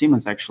 Brandon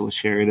Simmons actually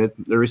shared it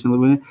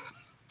recently.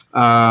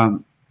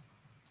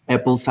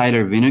 Apple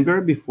cider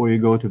vinegar before you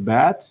go to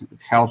bed.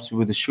 It helps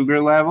with the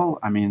sugar level.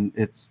 I mean,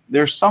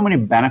 there's so many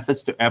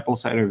benefits to apple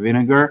cider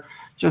vinegar.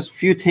 Just a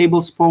few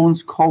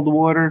tablespoons, cold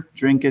water,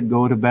 drink it,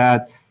 go to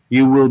bed.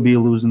 You will be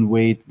losing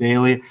weight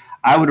daily.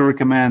 I would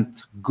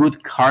recommend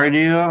good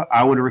cardio.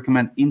 I would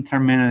recommend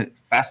intermittent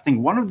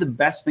fasting. One of the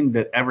best things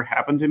that ever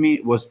happened to me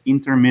was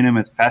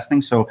intermittent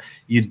fasting. So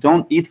you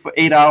don't eat for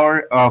 8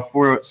 hours,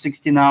 for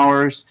 16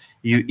 hours,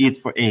 you eat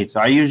for 8. So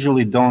I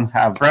usually don't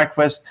have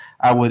breakfast.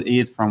 I would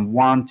eat from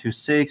 1 to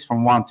 6,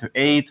 from 1 to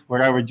 8,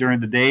 whatever during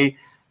the day.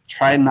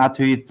 Try not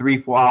to eat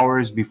 3-4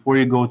 hours before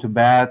you go to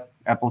bed.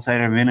 Apple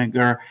cider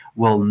vinegar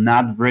will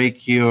not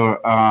break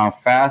your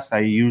fast. I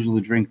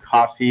usually drink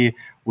coffee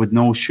with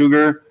no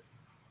sugar.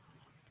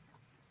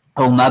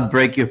 Will not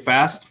break your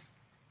fast.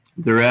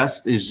 The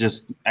rest is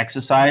just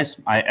exercise.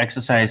 I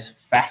exercise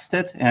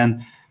fasted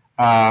and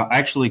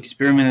actually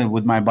experimented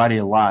with my body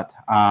a lot.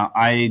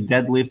 I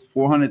deadlift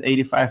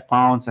 485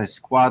 pounds. I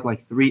squat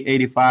like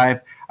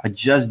 385. I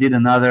just did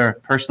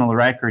another personal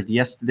record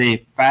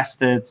yesterday,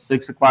 fasted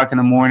 6 o'clock in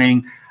the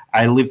morning.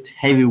 I lift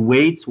heavy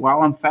weights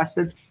while I'm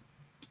fasted,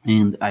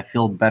 and I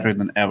feel better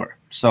than ever.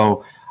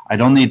 So I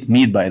don't eat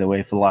meat, by the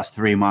way, for the last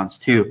 3 months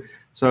too.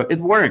 So it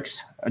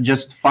works.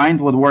 Just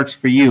find what works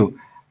for you.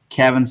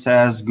 Kevin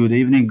says, good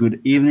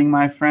evening,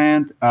 my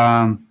friend.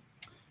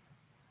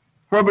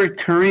 Robert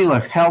Carrillo,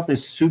 health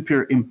is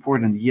super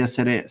important. Yes,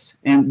 it is.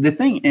 And the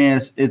thing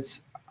is,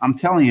 I'm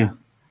telling you,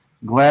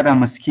 glad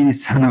I'm a skinny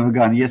son of a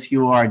gun. Yes,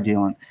 you are,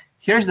 Dylan.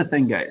 Here's the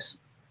thing, guys.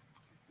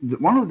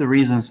 One of the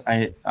reasons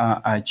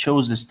I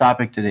chose this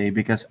topic today,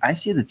 because I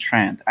see the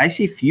trend. I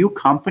see few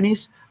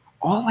companies,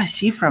 all I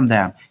see from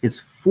them is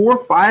 4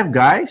 or 5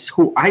 guys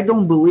who I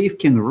don't believe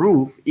can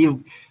roof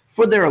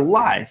for their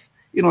life.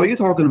 You're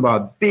talking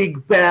about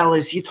big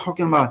bellies. You're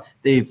talking about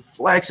they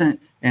flex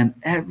and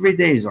every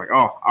day is like,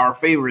 oh, our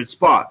favorite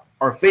spot,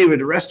 our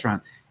favorite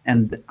restaurant.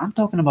 And I'm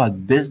talking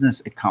about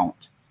business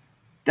account.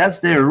 That's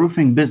their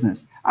roofing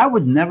business. I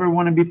would never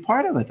want to be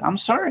part of it. I'm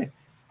sorry.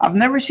 I've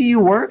never seen you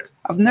work.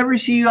 I've never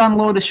seen you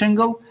unload a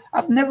shingle.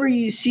 I've never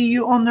see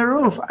you on the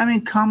roof. I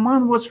mean, come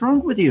on, what's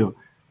wrong with you?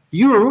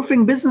 You're a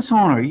roofing business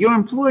owner. Your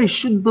employees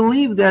should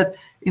believe that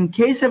in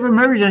case of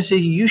emergency,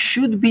 you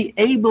should be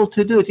able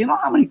to do it. You know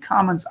how many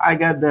comments I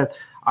got that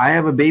I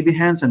have a baby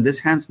hands and this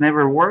hands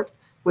never worked?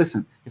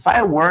 Listen, if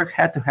I work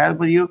head to head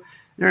with you,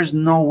 there's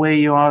no way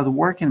you're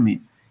outworking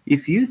me.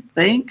 If you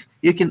think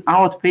you can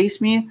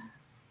outpace me,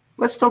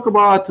 let's talk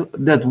about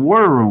that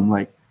war room.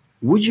 Like,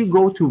 would you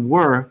go to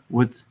war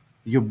with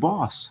your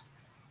boss?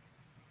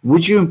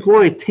 Would your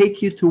employee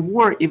take you to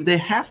war if they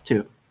have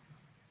to?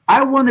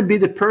 I want to be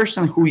the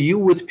person who you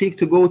would pick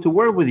to go to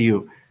war with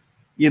you.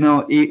 You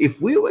know,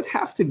 if we would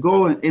have to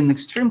go in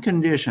extreme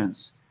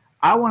conditions,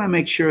 I want to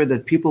make sure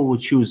that people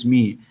would choose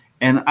me.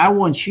 And I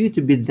want you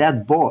to be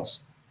that boss.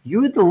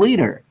 You're the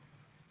leader.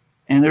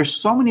 And there's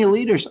so many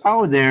leaders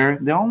out there.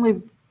 The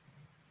only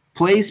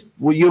place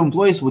where your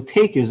employees would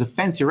take you is a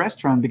fancy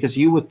restaurant because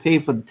you would pay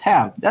for the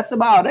tab. That's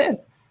about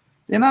it.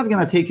 They're not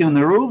going to take you on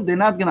the roof. They're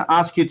not going to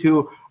ask you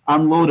to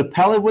unload a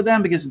pallet with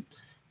them because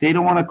they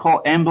don't want to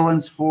call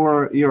ambulance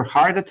for your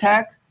heart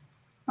attack.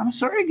 I'm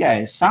sorry,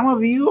 guys. Some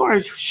of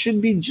you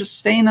should be just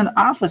staying in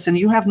office and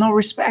you have no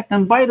respect.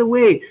 And by the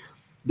way,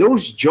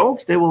 those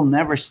jokes, they will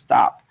never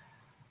stop.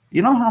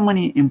 You know how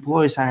many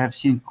employees I have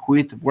seen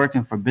quit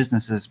working for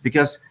businesses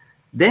because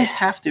they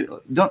have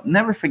to,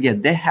 never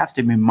forget, they have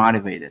to be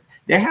motivated.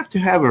 They have to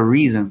have a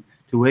reason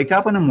to wake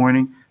up in the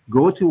morning,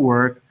 go to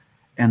work,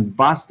 and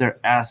bust their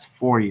ass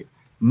for you.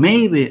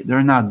 Maybe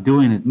they're not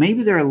doing it.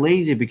 Maybe they're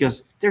lazy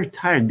because they're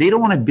tired. They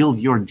don't want to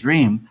build your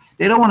dream.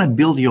 They don't want to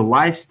build your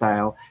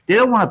lifestyle. They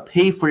don't want to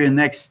pay for your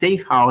next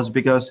steakhouse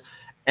because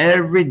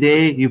every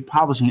day you're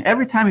publishing.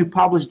 Every time you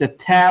publish the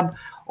tab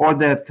or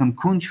that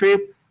Cancun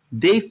trip,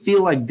 they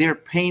feel like they're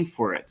paying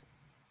for it.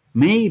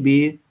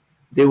 Maybe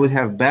they would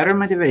have better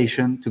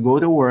motivation to go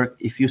to work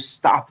if you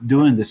stop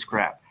doing this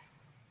crap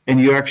and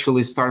you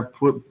actually start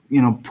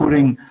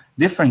putting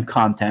different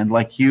content,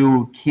 like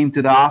you came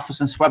to the office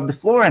and swept the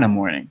floor in the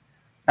morning.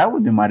 That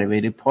would be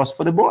motivated post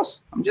for the boss.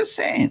 I'm just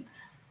saying.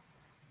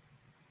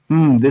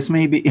 This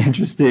may be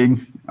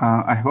interesting.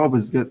 I hope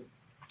it's good.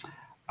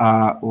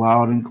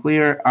 Loud and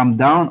clear. I'm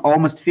down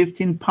almost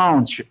 15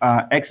 pounds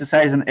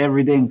exercising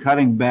every day and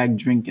cutting back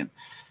drinking.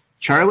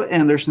 Charlie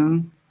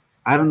Anderson,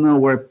 I don't know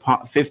where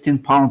 15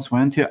 pounds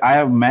went to. I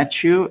have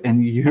met you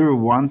and you're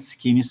one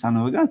skinny son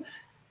of a gun.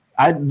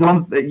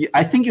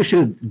 I think you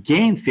should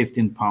gain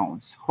 15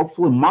 pounds,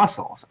 hopefully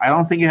muscles. I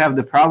don't think you have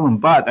the problem,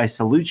 but I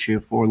salute you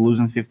for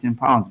losing 15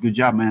 pounds. Good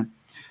job, man.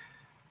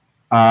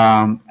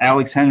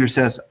 Alexander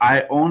says,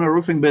 I own a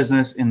roofing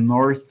business in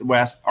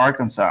Northwest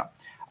Arkansas.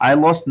 I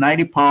lost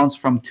 90 pounds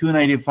from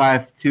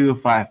 295 to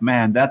 205.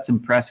 Man, that's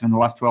impressive in the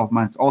last 12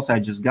 months. Also, I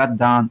just got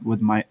done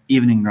with my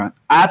evening run.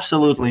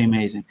 Absolutely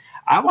amazing.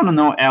 I want to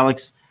know,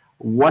 Alex,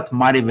 what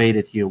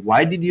motivated you?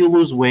 Why did you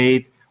lose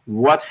weight?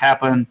 What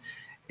happened?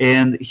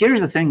 And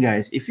here's the thing,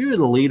 guys. If you're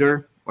the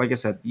leader, like I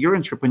said, you're an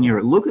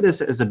entrepreneur. Look at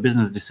this as a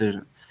business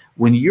decision.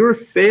 When you're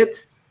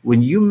fit,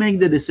 when you make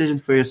the decision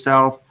for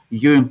yourself,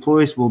 your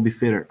employees will be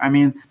fitter. I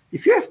mean,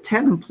 if you have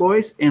 10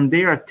 employees and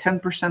they are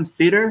 10%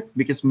 fitter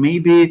because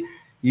maybe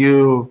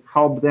you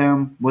help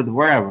them with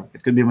wherever.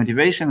 It could be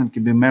motivation. It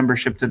could be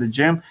membership to the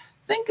gym.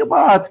 Think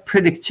about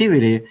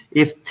productivity.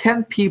 If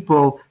 10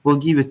 people will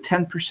give you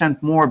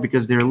 10% more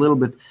because they're a little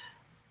bit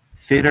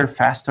fitter,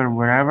 faster,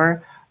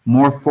 wherever,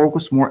 more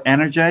focused, more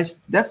energized,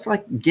 that's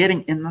like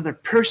getting another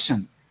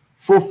person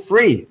for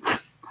free.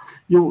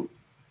 You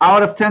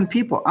out of 10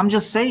 people. I'm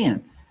just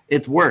saying,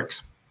 it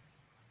works.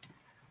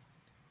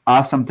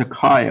 Awesome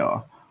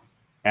Takayo.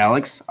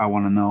 Alex, I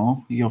want to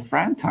know your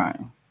friend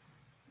time.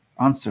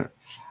 Answer.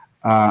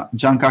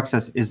 John Cox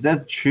says, is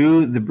that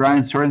true? The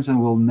Brian Sorensen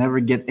will never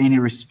get any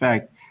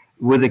respect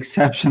with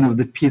exception of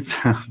the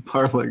pizza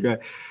parlor guy.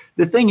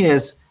 The thing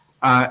is,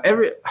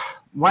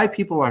 why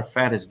people are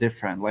fat is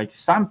different. Like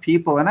some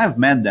people, and I've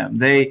met them,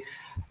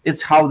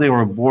 it's how they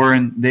were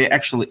born. They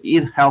actually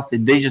eat healthy.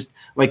 They just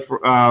like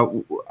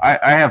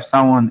I have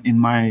someone in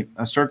my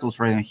circles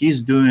right now.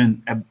 He's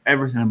doing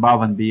everything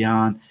above and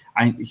beyond.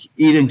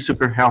 Eating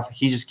super healthy.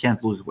 He just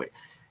can't lose weight.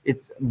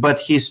 But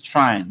he's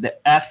trying. The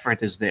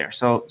effort is there.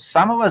 So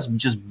some of us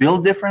just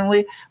build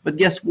differently. But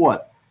guess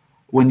what?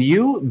 When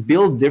you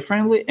build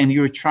differently and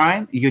you're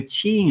trying, your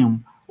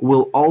team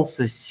will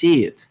also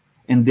see it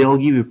and they'll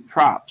give you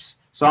props.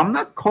 So I'm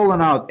not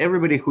calling out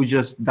everybody who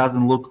just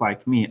doesn't look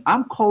like me.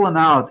 I'm calling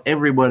out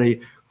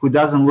everybody who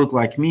doesn't look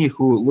like me,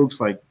 who looks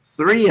like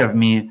three of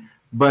me,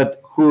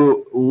 but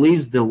who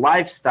lives the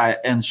lifestyle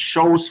and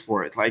shows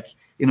for it. Like,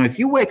 if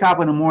you wake up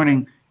in the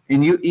morning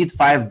and you eat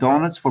 5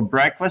 donuts for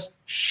breakfast,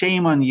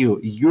 shame on you.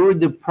 You're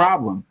the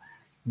problem.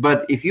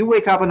 But if you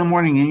wake up in the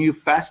morning and you're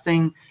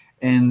fasting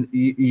and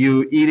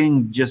you're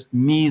eating just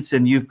meats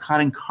and you're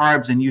cutting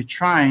carbs and you're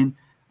trying,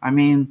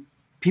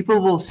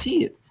 people will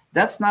see it.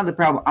 That's not the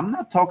problem. I'm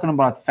not talking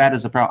about fat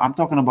as a problem. I'm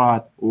talking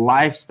about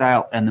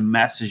lifestyle and the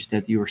message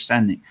that you're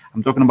sending.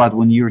 I'm talking about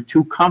when you're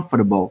too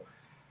comfortable.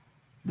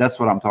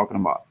 That's what I'm talking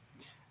about.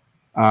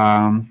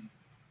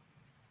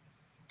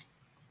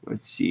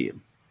 Let's see.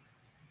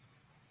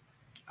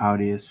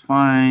 Audio is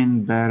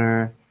fine,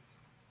 better.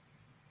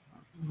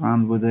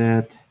 Run with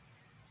it.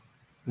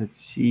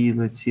 Let's see.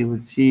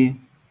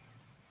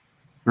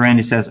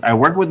 Randy says, I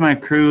work with my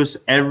crews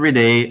every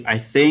day. I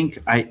think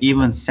I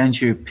even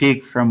sent you a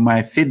pic from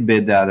my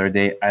Fitbit the other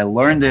day. I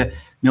learned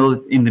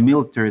in the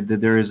military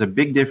that there is a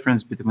big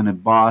difference between a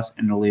boss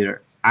and a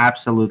leader.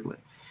 Absolutely.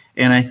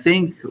 And I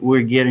think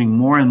we're getting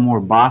more and more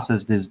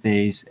bosses these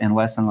days and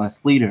less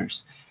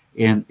leaders.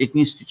 And it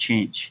needs to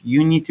change.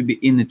 You need to be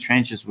in the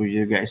trenches with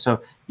your guys.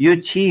 So your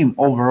team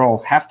overall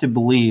have to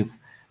believe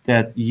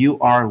that you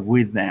are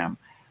with them,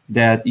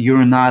 that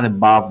you're not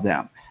above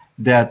them,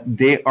 that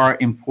they are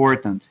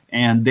important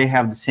and they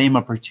have the same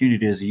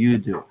opportunity as you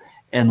do.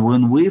 And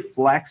when we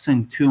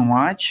flexing too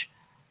much,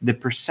 the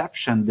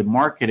perception, the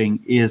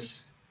marketing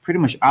is pretty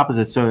much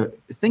opposite. So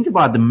think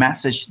about the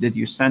message that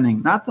you're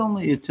sending, not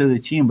only to the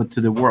team, but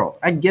to the world.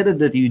 I get it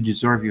that you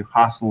deserve your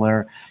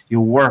hustler, you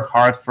work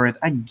hard for it.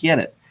 I get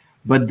it.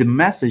 But the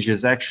message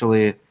is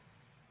actually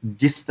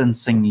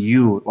distancing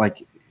you.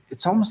 Like,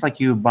 it's almost like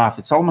you buff.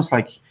 It's almost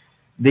like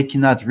they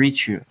cannot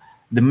reach you.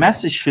 The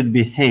message should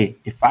be, hey,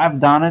 if I've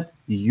done it,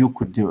 you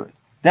could do it.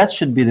 That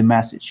should be the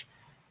message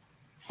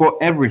for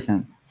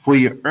everything, for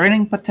your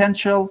earning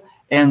potential.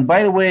 And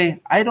by the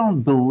way, I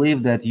don't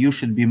believe that you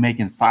should be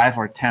making 5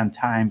 or 10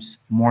 times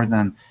more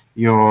than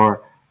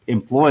your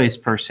employees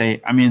per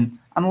se. I mean,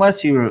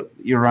 unless you're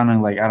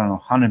running like, I don't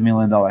know, $100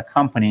 million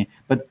company.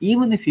 But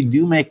even if you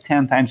do make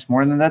 10 times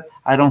more than that,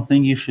 I don't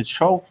think you should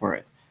show for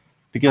it,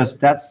 because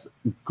that's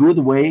a good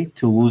way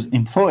to lose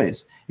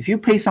employees. If you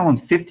pay someone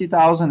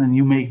 $50,000 and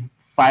you make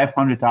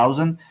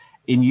 $500,000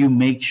 and you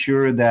make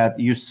sure that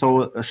you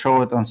show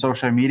it on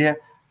social media,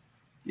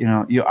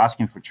 you're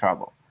asking for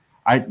trouble.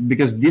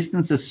 Because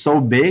distance is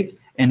so big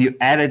and your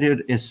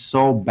attitude is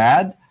so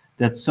bad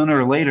that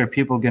sooner or later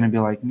people are going to be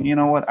like, you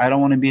know what, I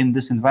don't want to be in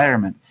this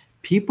environment.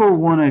 People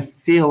want to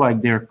feel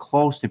like they're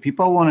close to,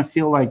 people want to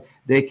feel like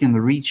they can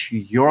reach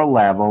your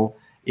level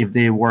if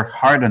they work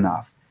hard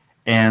enough.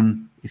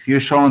 And if you're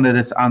showing that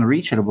it's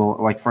unreachable,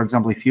 like for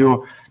example, if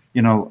you're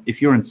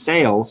in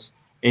sales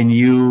and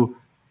you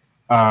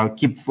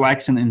keep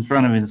flexing in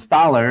front of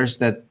installers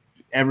that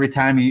every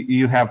time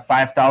you have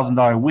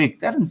 $5,000 a week,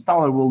 that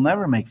installer will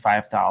never make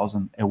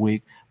 $5,000 a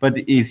week. But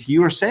if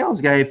you're a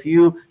sales guy, if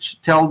you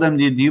tell them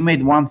that you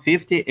made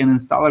 150 and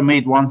installer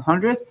made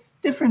 100,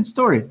 different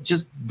story.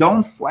 Just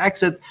don't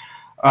flex it,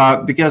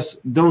 because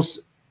those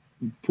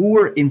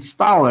poor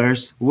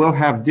installers will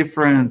have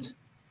different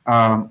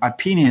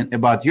opinion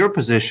about your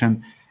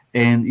position,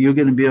 and you're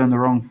going to be on the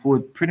wrong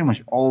foot pretty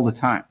much all the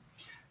time.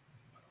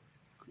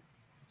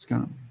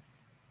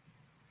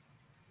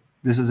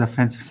 This is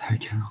offensive.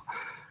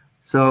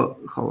 So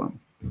hold on.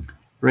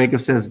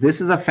 Rakov says, this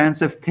is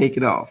offensive, take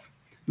it off.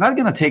 Not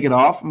going to take it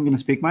off. I'm going to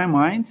speak my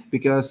mind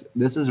because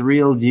this is a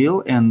real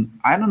deal, and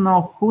I don't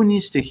know who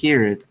needs to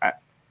hear it.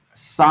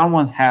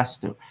 Someone has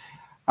to.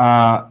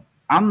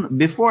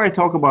 Before I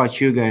talk about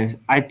you guys,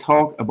 I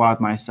talk about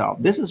myself.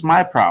 This is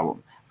my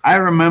problem. I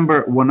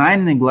remember when I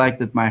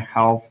neglected my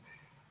health,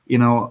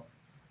 the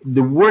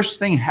worst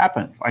thing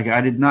happened. Like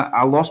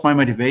I lost my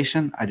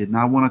motivation. I did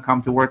not want to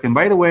come to work. And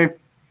by the way,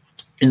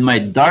 in my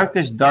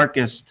darkest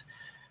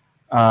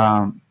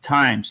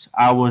times,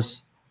 I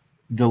was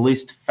the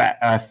least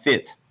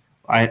fit.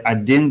 I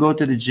didn't go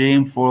to the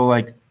gym for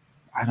like,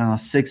 I don't know,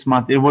 6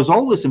 months. It was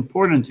always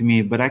important to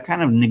me, but I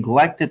kind of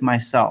neglected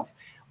myself.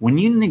 When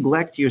you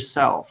neglect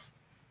yourself,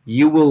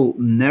 you will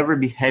never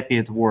be happy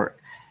at work.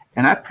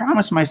 And I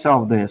promised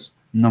myself this: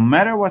 no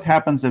matter what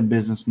happens in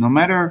business, no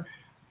matter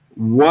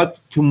what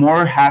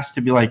tomorrow has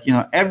to be like,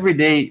 every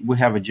day we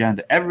have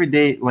agenda. Every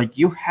day, like,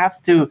 you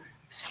have to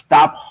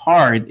stop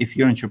hard if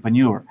you're an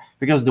entrepreneur,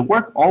 because the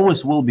work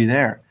always will be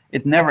there.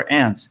 It never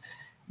ends,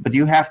 but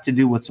you have to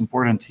do what's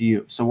important to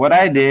you. So what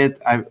I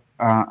did,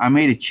 I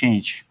made a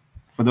change.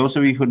 For those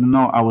of you who don't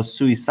know, I was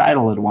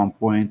suicidal at one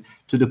point,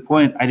 to the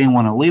point I didn't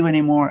want to live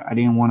anymore. I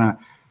didn't want to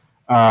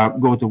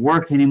go to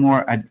work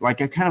anymore. I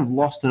kind of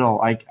lost it all.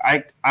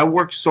 I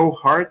worked so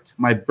hard.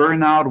 My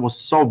burnout was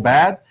so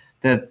bad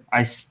that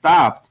I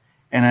stopped,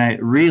 and I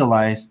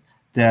realized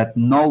that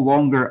no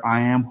longer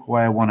I am who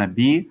I want to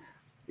be.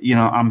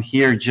 I'm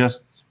here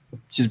just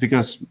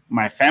because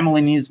my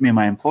family needs me,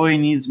 my employee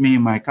needs me,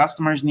 my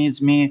customers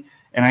needs me,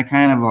 and I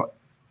kind of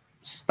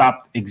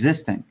stopped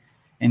existing.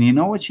 And you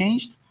know what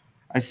changed?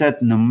 I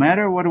said, no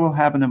matter what will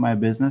happen to my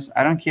business,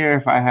 I don't care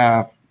if I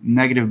have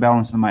negative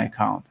balance in my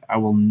account, I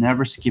will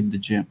never skip the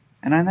gym.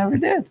 And I never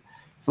did.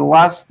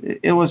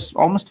 It was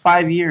almost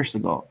 5 years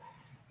ago.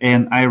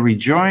 And I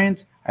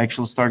rejoined. I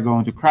actually started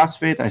going to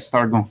CrossFit. I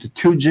started going to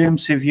 2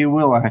 gyms, if you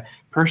will,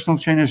 personal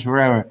trainers,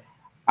 wherever.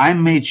 I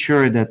made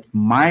sure that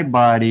my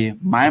body,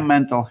 my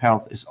mental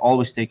health is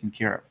always taken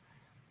care of.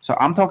 So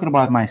I'm talking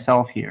about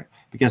myself here,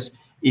 because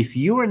if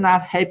you are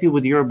not happy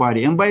with your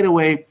body, and by the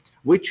way,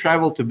 we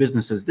travel to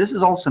businesses. This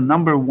is also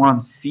number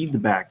one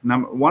feedback.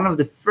 One of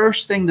the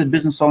first things that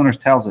business owners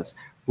tells us.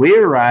 We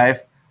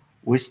arrive,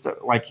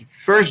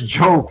 first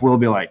joke will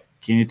be like,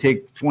 can you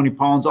take 20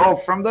 pounds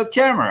off from that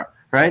camera,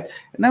 right?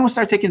 And then we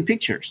start taking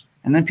pictures.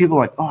 And then people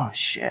are like, oh,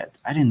 shit,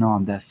 I didn't know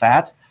I'm that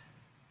fat.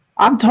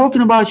 I'm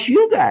talking about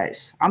you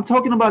guys. I'm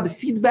talking about the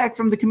feedback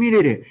from the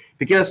community.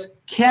 Because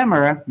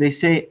camera, they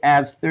say,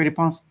 adds 30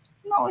 pounds.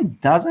 No,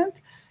 it doesn't.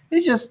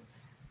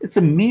 It's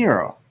a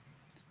mirror.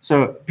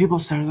 So people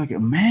start like,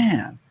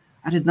 man,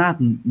 I did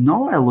not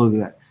know I looked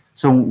that.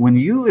 So when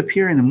you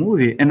appear in a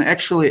movie, and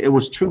actually it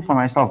was true for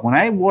myself, when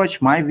I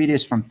watched my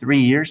videos from 3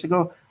 years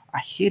ago, I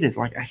hated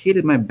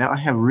my belly. I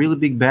have really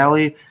big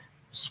belly,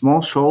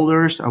 small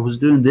shoulders. I was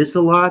doing this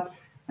a lot.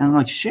 And I'm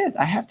like, shit,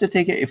 I have to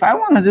take it. If I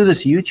want to do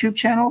this YouTube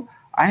channel,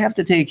 I have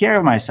to take care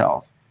of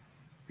myself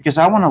because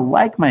I want to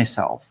like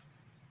myself.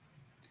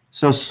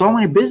 So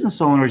many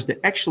business owners,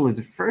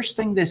 the first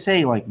thing they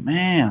say, like,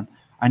 man,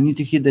 I need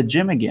to hit the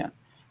gym again.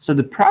 So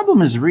the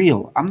problem is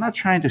real. I'm not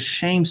trying to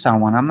shame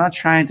someone. I'm not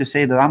trying to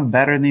say that I'm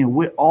better than you.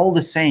 We're all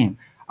the same.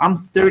 I'm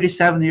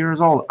 37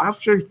 years old.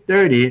 After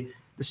 30,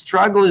 the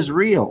struggle is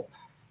real.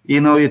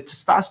 You know, your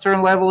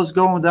testosterone level is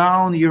going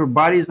down. Your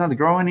body is not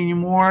growing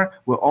anymore.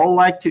 We all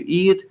like to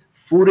eat.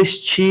 Food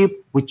is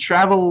cheap. We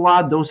travel a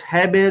lot. Those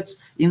habits,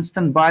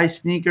 instant buy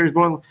sneakers,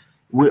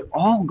 we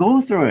all go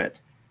through it.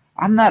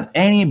 I'm not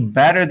any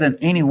better than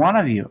any one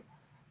of you.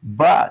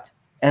 But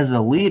as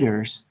a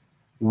leaders,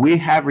 we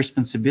have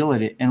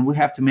responsibility and we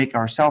have to make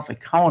ourselves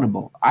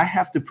accountable. I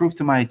have to prove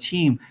to my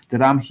team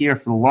that I'm here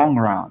for the long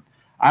run.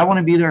 I want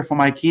to be there for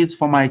my kids,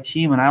 for my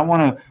team, and I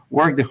want to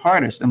work the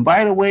hardest. And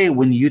by the way,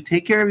 when you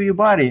take care of your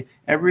body,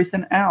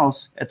 everything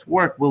else at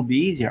work will be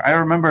easier. I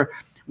remember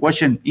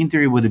watching an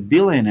interview with a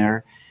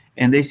billionaire,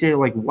 and they say,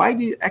 like, why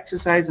do you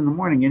exercise in the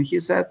morning? And he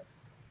said,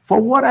 for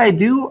what I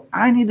do,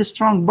 I need a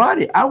strong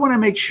body. I want to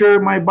make sure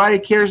my body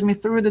carries me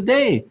through the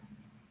day.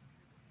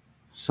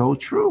 So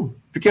true.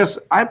 Because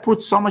I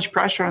put so much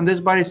pressure on this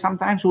body.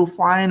 Sometimes we'll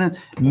fly in at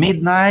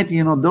midnight,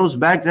 you know, those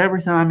bags,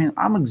 everything. I mean,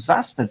 I'm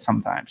exhausted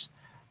sometimes.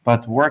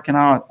 But working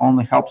out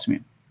only helps me.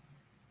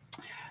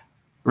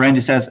 Randy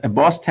says, a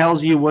boss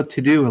tells you what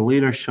to do. A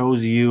leader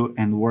shows you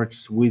and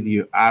works with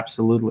you.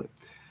 Absolutely.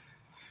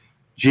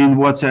 Gene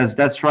Watt says,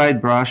 that's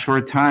right, bro.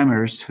 Short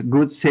timers.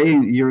 Good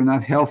saying, you're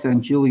not healthy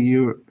until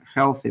you're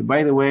healthy.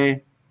 By the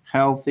way,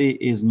 healthy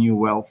is new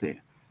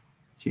wealthy.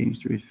 James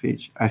Street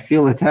Fitch. I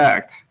feel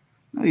attacked.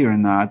 No, you're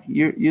not.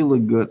 You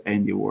look good,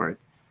 Andy Ward.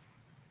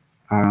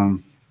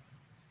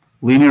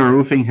 Linear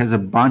Roofing has a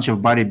bunch of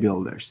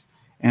bodybuilders.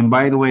 And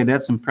by the way,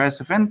 that's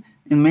impressive. And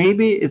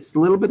maybe it's a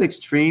little bit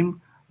extreme.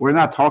 We're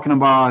not talking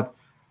about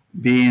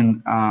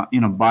being,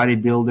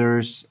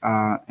 bodybuilders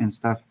and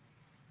stuff.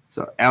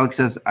 So Alex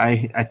says,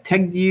 I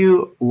tagged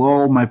you,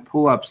 lol, my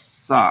pull-ups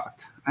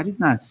sucked. I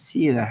did not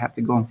see it. I have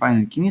to go and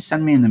find it. Can you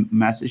send me a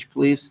message,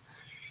 please?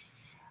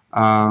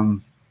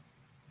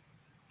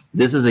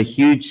 This is a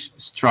huge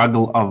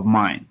struggle of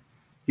mine.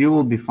 You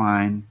will be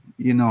fine.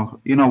 You know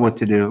what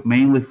to do.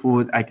 Mainly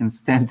food. I can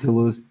stand to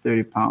lose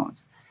 30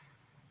 pounds.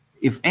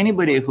 If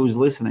anybody who's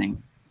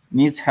listening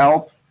needs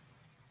help,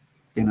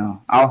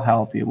 I'll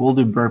help you. We'll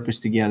do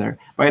burpees together.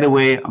 By the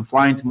way, I'm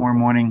flying tomorrow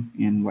morning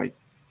in like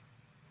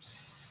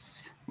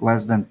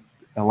less than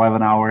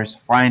 11 hours.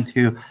 Flying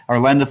to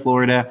Orlando,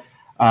 Florida,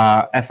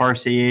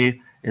 FRCA.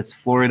 It's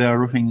Florida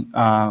Roofing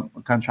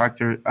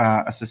Contractor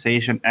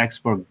Association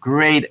Expo.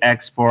 Great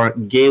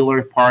expo.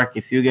 Gaylord Park.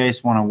 If you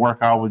guys want to work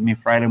out with me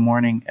Friday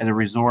morning at a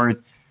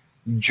resort,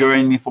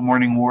 join me for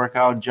morning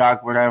workout,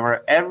 jog,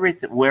 whatever.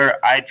 Everywhere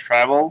I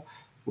travel,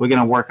 we're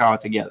going to work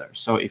out together.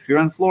 So if you're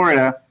in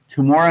Florida,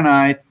 tomorrow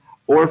night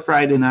or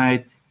Friday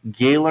night,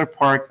 Gaylord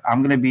Park,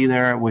 I'm going to be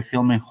there. We're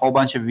filming a whole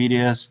bunch of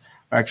videos.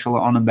 We're actually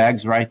on the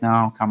bags right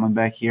now, coming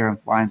back here and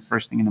flying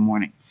first thing in the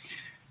morning.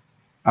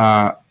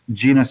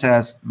 Gina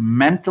says,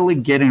 mentally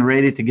getting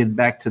ready to get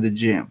back to the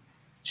gym.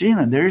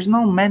 Gina, there's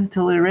no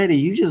mentally ready.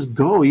 You just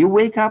go. You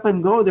wake up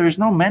and go. There's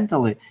no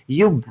mentally.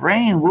 Your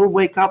brain will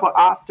wake up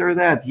after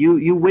that.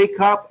 You wake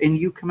up and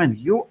you come in.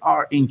 You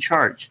are in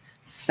charge.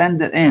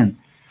 Send it in.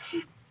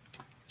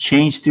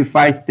 Change to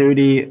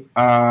 5:30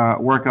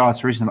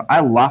 workouts recently. I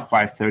love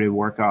 5:30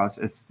 workouts.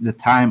 It's the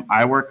time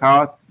I work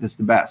out. It's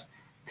the best.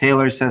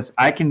 Taylor says,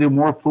 I can do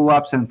more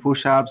pull-ups and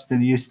push-ups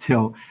than you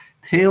still.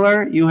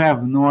 Taylor, you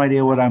have no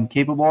idea what I'm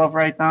capable of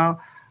right now.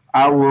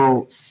 I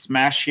will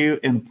smash you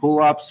in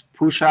pull-ups,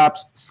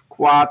 push-ups,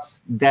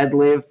 squats,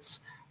 deadlifts,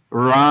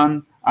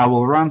 run. I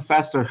will run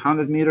faster,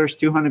 100 meters,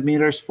 200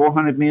 meters,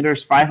 400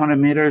 meters, 500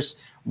 meters,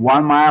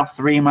 1 mile,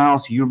 3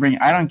 miles.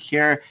 I don't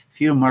care if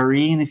you're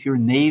Marine, if you're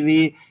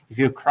Navy, if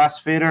you're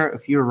CrossFitter,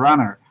 if you're a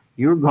runner.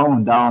 You're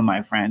going down,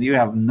 my friend. You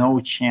have no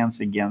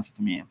chance against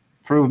me.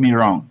 Prove me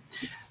wrong.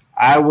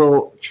 I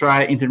will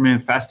try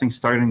intermittent fasting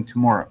starting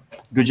tomorrow.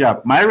 Good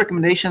job. My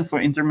recommendation for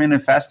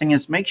intermittent fasting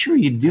is make sure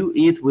you do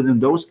eat within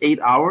those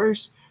 8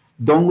 hours.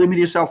 Don't limit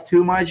yourself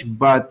too much,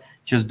 but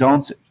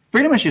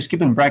pretty much just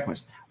skipping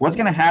breakfast. What's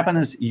going to happen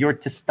is your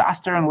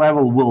testosterone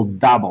level will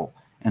double,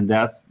 and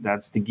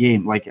that's the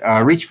game. Like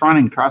Rich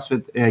Froning,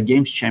 CrossFit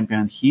Games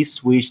champion, he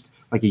switched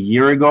like a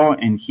year ago,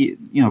 and he,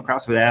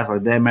 CrossFit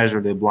athlete, they measure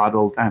their blood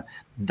all the time,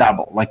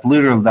 double, like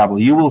literal double.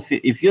 You will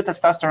feel, if your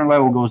testosterone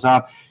level goes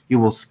up, you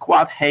will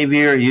squat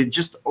heavier. You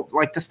just,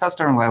 like,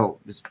 testosterone level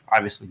is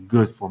obviously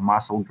good for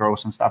muscle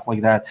growth and stuff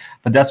like that,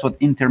 but that's what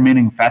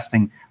intermittent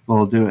fasting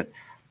will do it.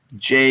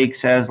 Jake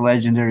says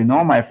legendary.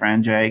 No, my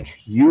friend Jake,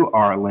 you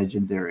are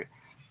legendary.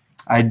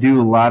 I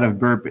do a lot of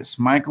burpees.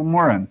 Michael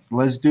Moran,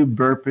 let's do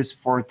burpees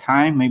for a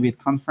time, maybe at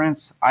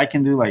conference. I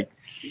can do like,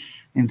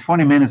 in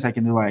 20 minutes, I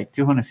can do like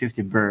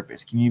 250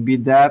 burpees. Can you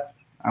beat that?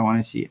 I want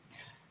to see it.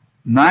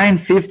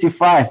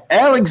 955.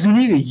 Alex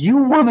Zuniga, you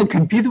want to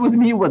compete with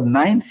me with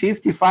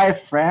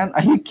 955, friend?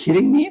 Are you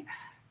kidding me?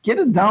 Get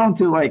it down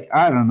to like,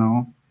 I don't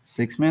know,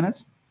 6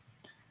 minutes.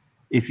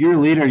 If you're a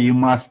leader, you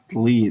must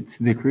lead.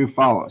 The crew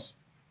follows.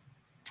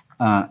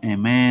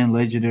 Amen,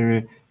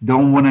 legendary.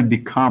 Don't want to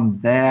become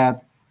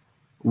that.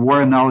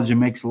 War analogy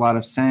makes a lot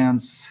of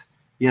sense.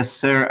 Yes,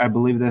 sir. I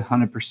believe that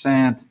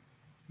 100%.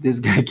 This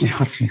guy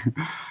kills me.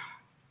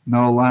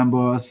 No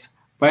Lambos.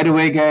 By the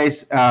way,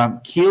 guys,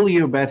 kill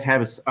your bad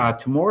habits.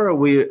 Tomorrow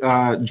we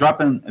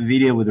dropping a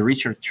video with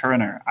Richard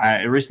Turner.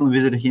 I recently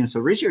visited him. So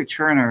Richard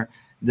Turner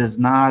does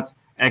not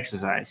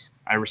exercise.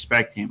 I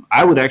respect him.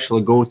 I would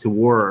actually go to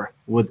war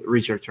with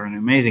Richard Turner.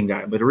 Amazing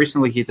guy. But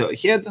recently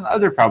he had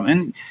another problem.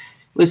 And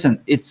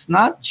listen, it's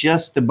not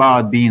just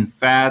about being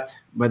fat,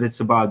 but it's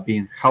about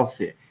being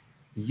healthy.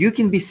 You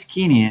can be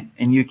skinny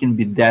and you can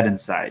be dead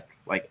inside.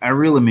 Like, I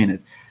really mean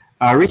it.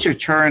 Richard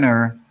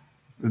Turner,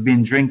 we've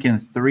been drinking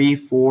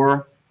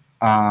 3-4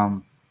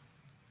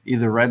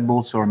 either Red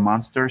Bulls or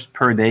Monsters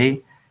per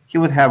day. He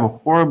would have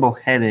horrible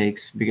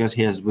headaches because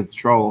he has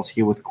withdrawals.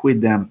 He would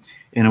quit them,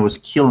 and it was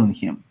killing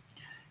him.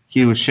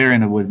 He was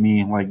sharing it with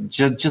me, like,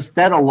 just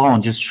that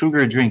alone, just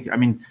sugar drink. I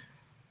mean,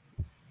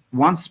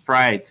 one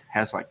Sprite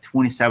has like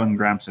 27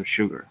 grams of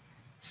sugar.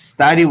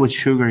 Study what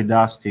sugar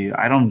does to you.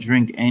 I don't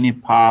drink any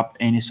pop,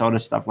 any soda,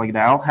 stuff like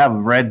that. I'll have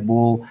Red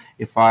Bull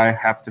if I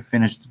have to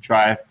finish the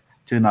drive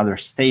to another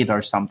state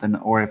or something,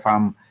 or if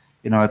I'm,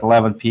 at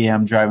 11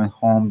 p.m. driving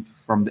home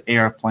from the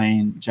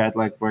airplane, jet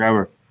lag,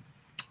 whatever.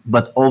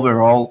 But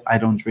overall, I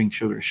don't drink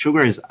sugar.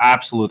 Sugar is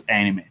absolute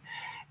enemy,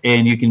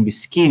 and you can be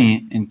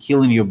skinny and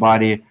killing your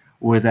body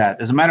with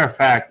that. As a matter of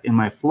fact, in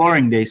my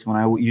flooring days, when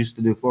I used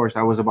to do floors,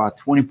 I was about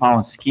 20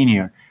 pounds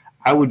skinnier.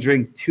 I would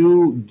drink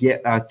 2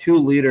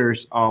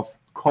 liters of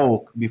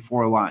Coke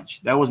before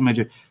lunch. That was my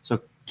job. So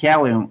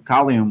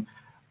kalium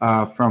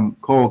from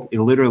Coke, it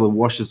literally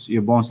washes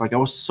your bones. Like, I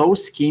was so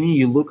skinny.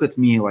 You look at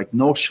me, like,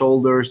 no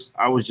shoulders.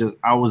 I was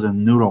a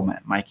noodle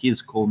man. My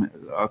kids call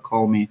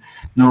me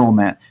noodle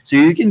man. So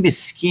you can be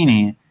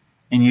skinny,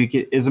 and you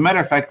can. As a matter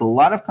of fact, a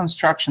lot of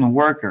construction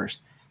workers,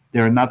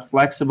 they're not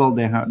flexible.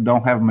 They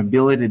don't have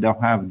mobility. They don't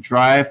have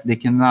drive. They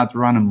cannot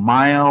run a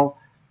mile.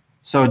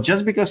 So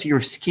just because you're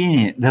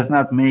skinny does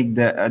not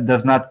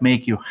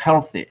make you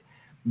healthy,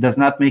 does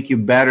not make you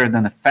better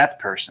than a fat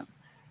person.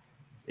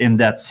 In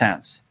that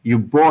sense, you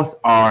both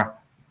are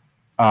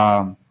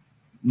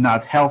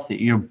not healthy.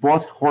 You're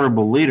both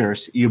horrible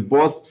leaders. You're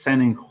both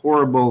sending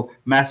horrible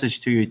message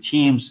to your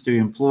teams, to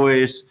your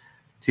employees,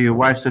 to your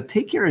wife. So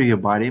take care of your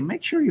body.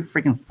 Make sure you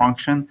freaking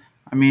function.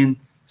 I mean,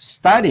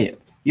 study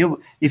it.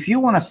 If you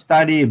want to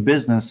study a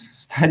business,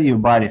 study your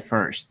body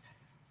first.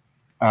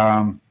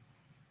 I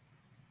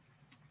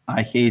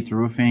hate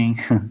roofing.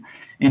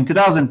 In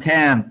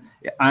 2010,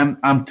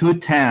 I'm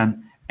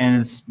 210,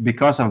 and it's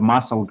because of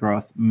muscle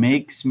growth.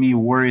 Makes me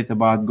worried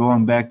about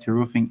going back to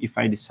roofing if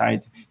I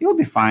decide. You'll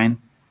be fine.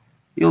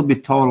 You'll be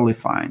totally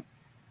fine.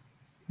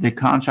 The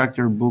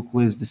contractor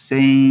booklet is the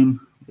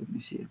same. Let me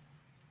see.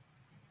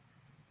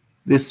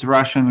 This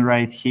Russian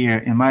right here,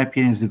 in my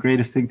opinion, is the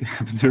greatest thing to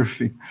happen to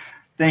roofing.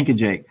 Thank you,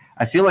 Jake.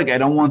 I feel like I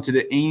don't want to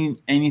do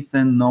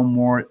anything no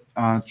more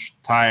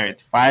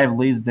tired. 5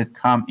 leads that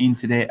come in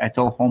today. I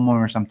told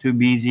homeowners I'm too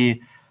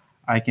busy.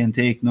 I can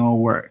take no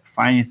work.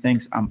 Finding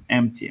things, I'm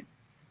empty.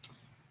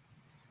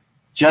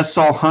 Just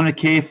sold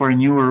 100K for a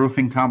newer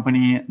roofing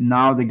company.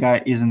 Now the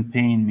guy isn't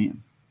paying me.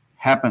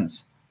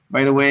 Happens.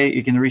 By the way,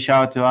 you can reach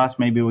out to us.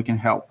 Maybe we can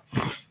help.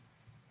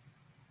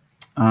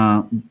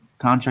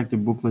 Contractor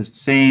booklet,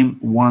 same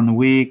 1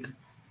 week.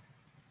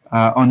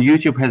 On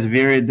YouTube has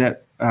varied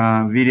that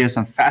videos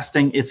on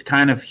fasting. It's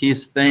kind of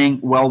his thing.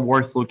 Well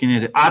worth looking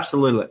at it.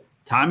 Absolutely.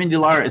 Tommy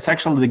DeLara, it's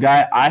actually the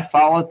guy I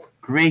followed.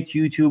 Great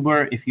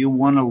YouTuber. If you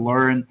want to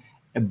learn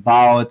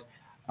about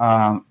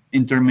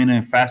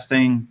intermittent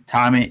fasting,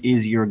 Tommy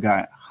is your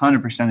guy.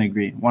 100%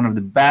 agree. One of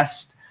the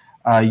best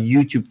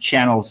YouTube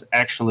channels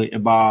actually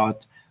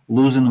about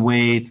losing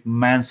weight,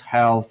 men's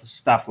health,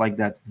 stuff like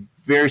that.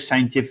 Very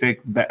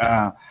scientific,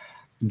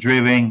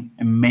 driven,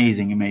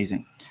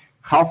 amazing.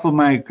 Half of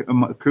my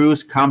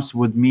crews comes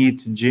with me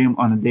to gym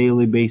on a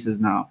daily basis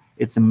now.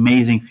 It's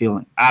amazing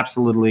feeling.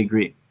 Absolutely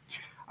agree.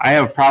 I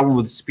have a problem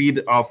with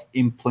speed of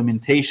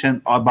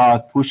implementation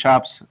about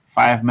push-ups,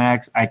 5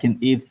 max. I can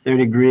eat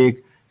 30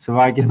 Greek, so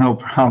I can no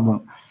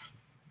problem.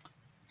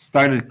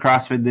 Started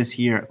CrossFit this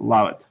year.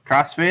 Love it.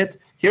 CrossFit,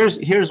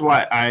 here's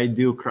why I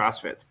do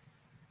CrossFit.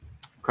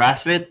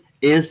 CrossFit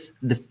is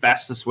the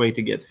fastest way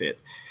to get fit.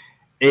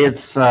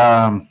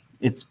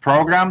 It's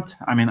programmed.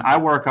 I mean, I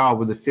work out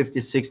with the 50,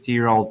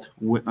 60-year-old,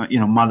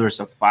 mothers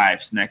of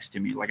fives next to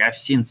me. Like I've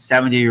seen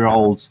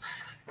 70-year-olds,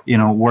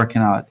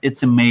 working out.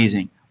 It's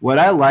amazing. What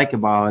I like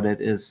about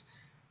it is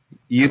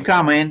you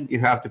come in, you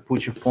have to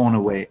put your phone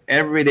away.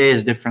 Every day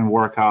is different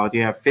workout.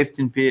 You have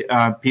 15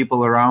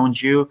 people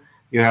around you.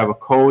 You have a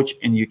coach,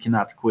 and you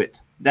cannot quit.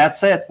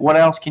 That's it. What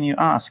else can you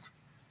ask?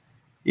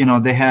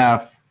 They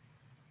have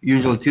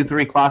usually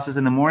 2-3 classes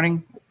in the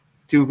morning,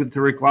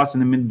 2-3 classes in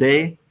the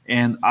midday,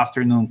 and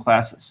afternoon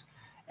classes.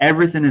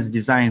 Everything is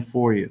designed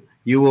for you.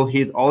 You will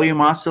hit all your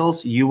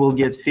muscles. You will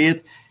get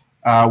fit.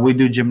 We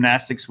do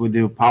gymnastics. We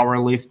do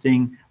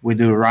powerlifting. We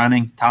do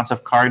running, tons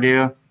of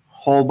cardio,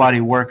 whole body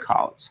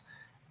workouts.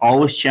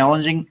 Always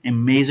challenging,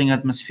 amazing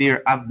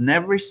atmosphere. I've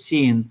never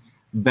seen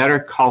better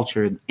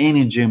culture in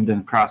any gym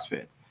than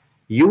CrossFit.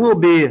 You will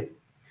be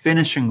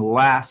finishing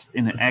last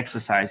in an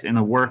exercise, in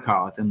the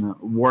workout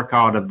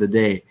of the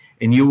day,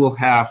 and you will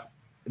have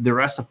the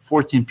rest of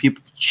 14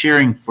 people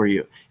cheering for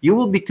you. You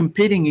will be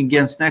competing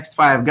against next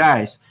 5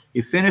 guys.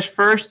 You finish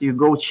first, you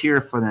go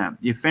cheer for them.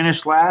 You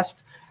finish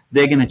last,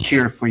 they're going to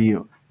cheer for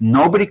you.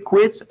 Nobody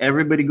quits.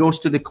 Everybody goes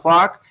to the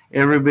clock.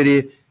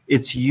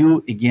 It's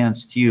you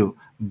against you.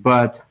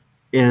 But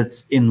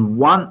it's in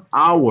 1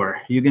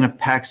 hour, you're going to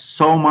pack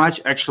so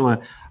much. Actually,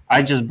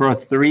 I just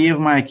brought 3 of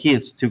my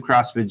kids to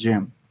CrossFit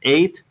gym,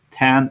 8,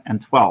 10,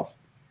 and 12.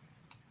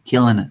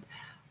 Killing it.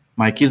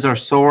 My kids are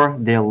sore.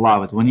 They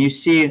love it. When you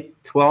see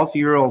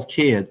 12-year-old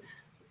kid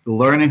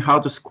learning how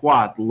to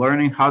squat,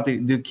 learning how to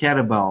do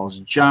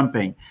kettlebells,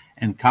 jumping,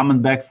 and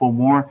coming back for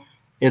more,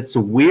 it's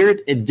a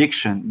weird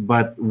addiction,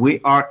 but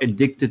we are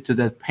addicted to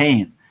that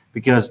pain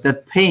because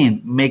that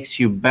pain makes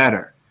you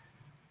better.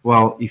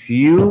 Well, if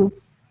you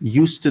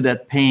used to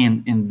that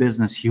pain in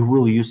business, you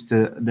will used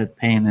to that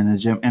pain in the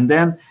gym. And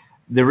then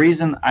the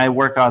reason I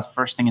work out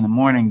first thing in the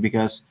morning,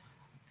 because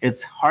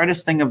it's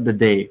hardest thing of the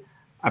day.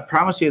 I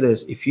promise you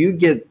this, if you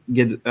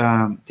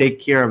take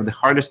care of the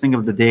hardest thing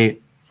of the day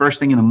first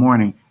thing in the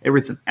morning,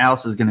 everything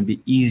else is going to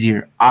be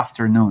easier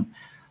afternoon.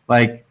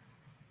 Like,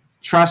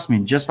 trust me,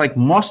 just like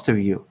most of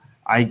you,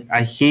 I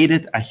hate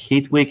it. I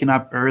hate waking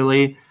up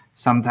early.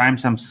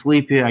 Sometimes I'm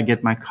sleepy. I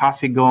get my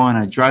coffee going.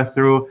 I drive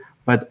through,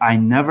 but I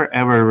never,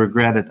 ever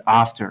regret it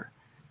after.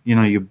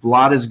 Your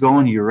blood is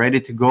going. You're ready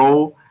to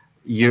go.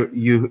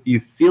 You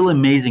feel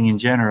amazing in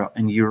general,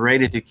 and you're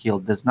ready to kill.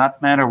 Does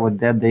not matter what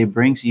that day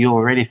brings. You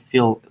already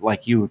feel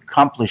like you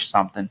accomplished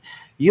something.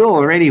 You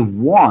already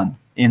won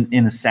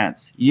in a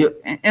sense.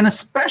 And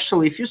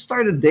especially if you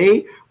start a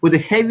day with the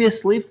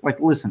heaviest lift. Like,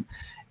 listen,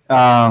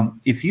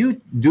 if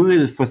you do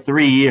it for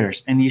 3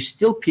 years and you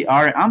still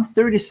PR, I'm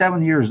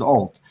 37 years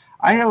old.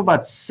 I have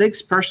about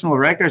 6 personal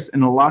records in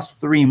the last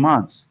 3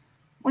 months.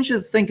 I want you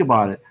to think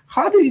about it.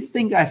 How do you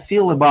think I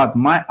feel about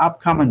my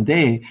upcoming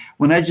day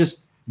when I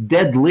just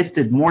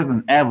deadlifted more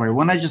than ever,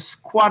 when I just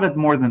squatted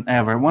more than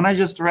ever, when I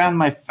just ran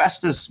my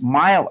fastest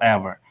mile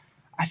ever?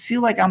 I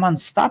feel like I'm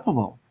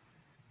unstoppable.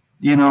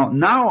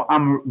 Now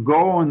I'm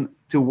going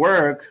to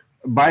work.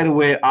 By the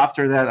way,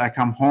 after that, I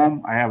come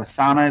home. I have a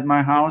sauna at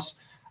my house.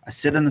 I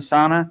sit in the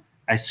sauna.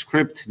 I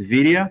script the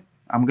video.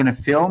 I'm going to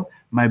film.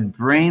 My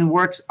brain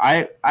works.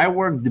 I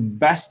work the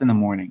best in the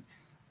morning.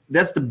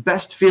 That's the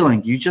best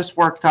feeling. You just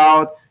worked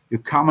out. You're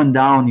coming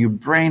down. Your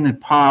brain is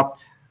popped.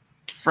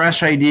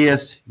 Fresh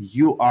ideas.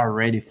 You are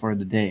ready for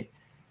the day.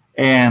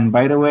 And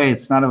by the way,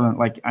 it's not even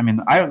like,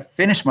 I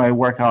finish my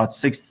workout at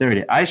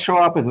 6:30. I show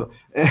up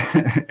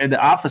at the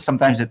office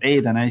sometimes at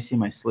 8, and I see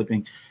my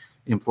sleeping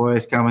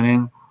employees coming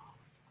in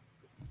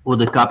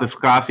with a cup of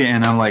coffee,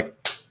 and I'm like,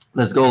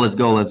 let's go, let's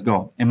go, let's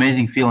go.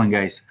 Amazing feeling,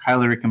 guys.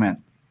 Highly recommend.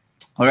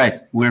 All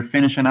right, we're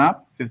finishing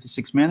up.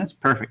 56 minutes.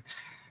 Perfect.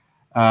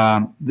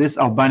 This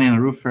Albanian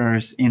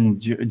roofers in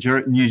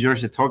New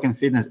Jersey talking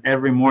fitness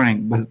every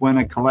morning, but when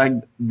I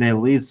collect the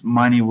leads,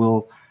 money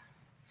will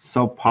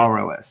so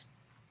powerless.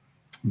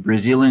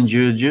 Brazilian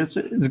Jiu-Jitsu,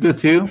 it's good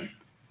too.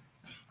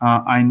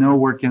 I know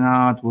working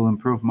out will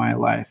improve my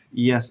life.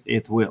 Yes,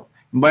 it will.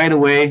 By the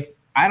way,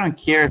 I don't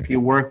care if you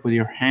work with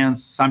your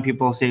hands. Some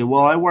people say,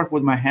 well, I work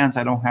with my hands.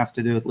 I don't have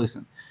to do it.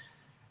 Listen,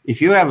 if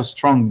you have a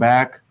strong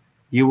back,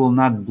 you will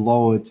not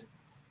blow it.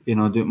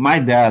 My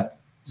dad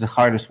is the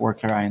hardest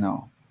worker I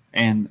know.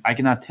 And I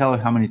cannot tell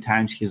you how many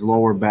times his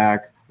lower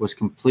back was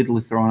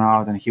completely thrown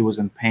out and he was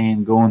in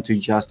pain, going to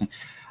adjusting.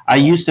 I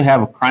used to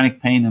have a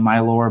chronic pain in my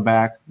lower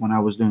back when I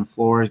was doing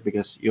floors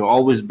because you're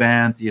always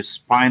bent, your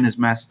spine is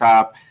messed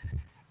up.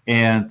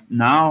 And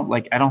now,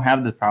 I don't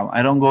have the problem.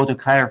 I don't go to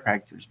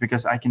chiropractors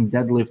because I can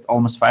deadlift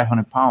almost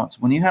 500 pounds.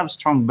 When you have a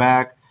strong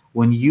back,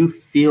 when you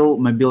feel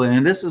mobility,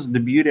 and this is the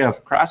beauty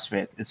of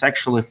CrossFit, it's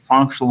actually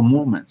functional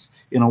movements.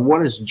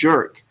 What is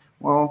jerk?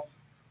 Well,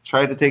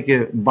 try to take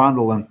a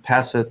bundle and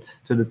pass it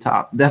to the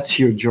top. That's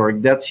your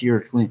jerk. That's your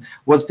clean.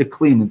 What's the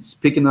clean? It's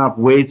picking up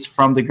weights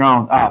from the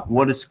ground up.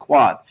 What is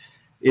squat?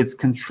 It's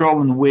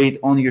controlling weight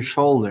on your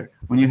shoulder.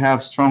 When you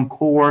have strong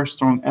core,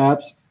 strong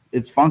abs,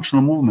 it's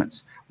functional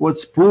movements.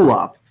 What's pull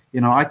up?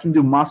 I can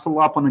do muscle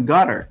up on a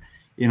gutter.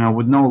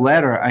 With no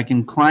ladder, I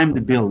can climb the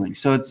building.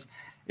 So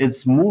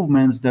It's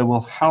movements that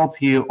will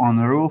help you on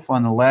the roof,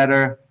 on the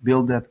ladder,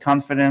 build that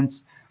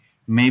confidence,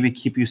 maybe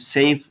keep you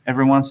safe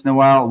every once in a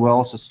while. We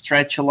also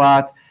stretch a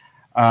lot.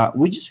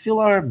 We just feel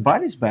our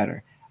bodies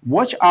better.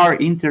 Watch our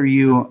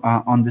interview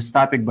on this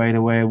topic, by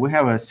the way. We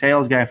have a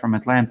sales guy from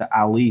Atlanta,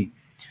 Ali,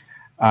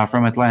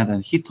 from Atlanta,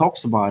 and he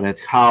talks about it,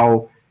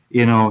 how,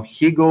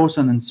 he goes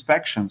on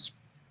inspections.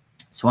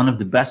 It's one of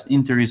the best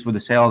interviews with a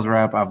sales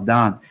rep I've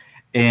done.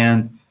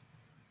 And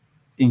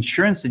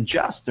insurance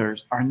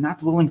adjusters are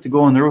not willing to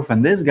go on the roof.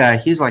 And this guy,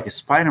 he's like a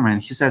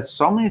Spider-Man. He said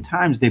so many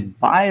times they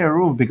buy a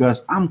roof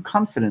because I'm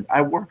confident.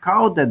 I work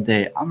out that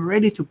day. I'm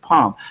ready to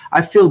pump.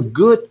 I feel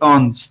good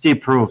on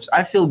steep roofs.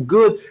 I feel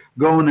good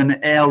going in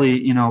an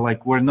alley,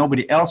 like where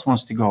nobody else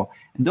wants to go.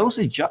 And those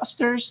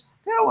adjusters,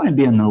 they don't want to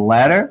be on the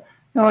ladder.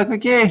 They're like,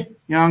 okay,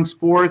 young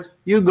sport,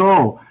 you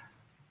go.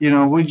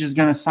 We're just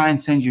going to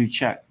send you a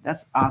check.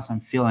 That's awesome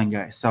feeling,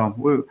 guys. So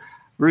we're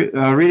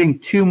reading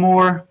 2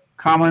 more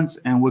comments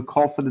and we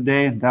call for the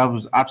day. That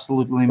was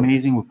absolutely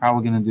amazing. We're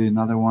probably going to do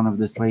another one of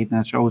this late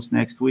night shows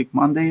next week,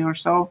 Monday or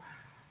so.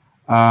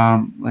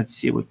 Let's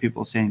see what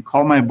people are saying.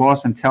 Call my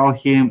boss and tell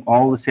him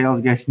all the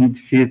sales guys need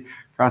to feed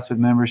CrossFit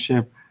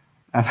membership.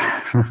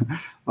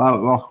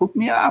 Well, hook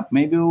me up.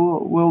 Maybe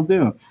we'll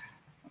do.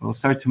 We'll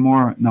start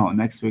tomorrow. No,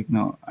 next week.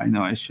 No, I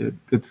know I should.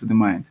 Good for the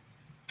mind.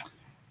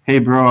 Hey,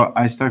 bro,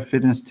 I start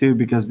fitness too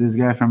because this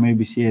guy from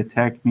ABC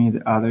attacked me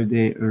the other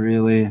day.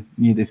 Really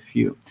need a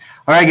few.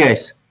 All right,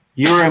 guys.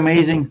 You're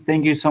amazing.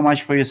 Thank you so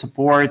much for your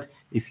support.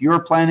 If you're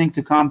planning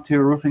to come to a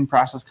Roofing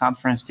Process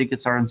Conference,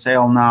 tickets are on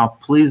sale now.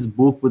 Please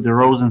book with the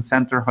Rosen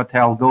Center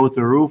Hotel. Go to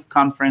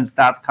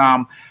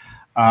roofconference.com.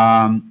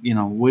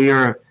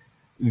 We're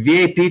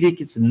VIP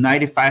tickets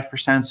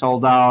 95%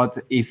 sold out.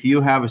 If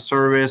you have a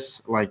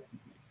service like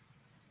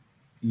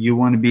you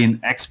want to be in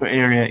expo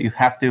area, you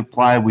have to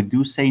apply. We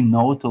do say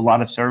no to a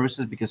lot of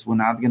services because we're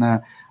not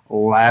gonna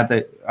let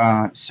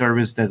a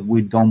service that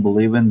we don't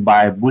believe in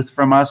buy a booth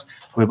from us.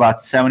 We're about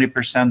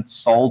 70%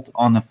 sold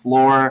on the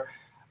floor,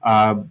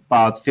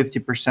 about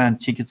 50%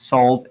 tickets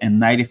sold, and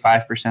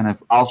 95%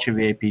 of Ultra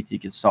VIP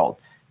tickets sold.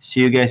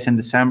 See you guys in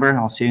December.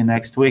 I'll see you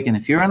next week. And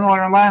if you're in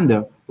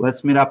Orlando,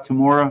 let's meet up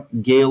tomorrow,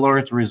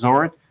 Gaylord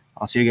Resort.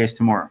 I'll see you guys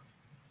tomorrow.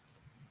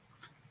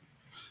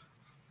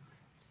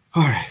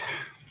 All right.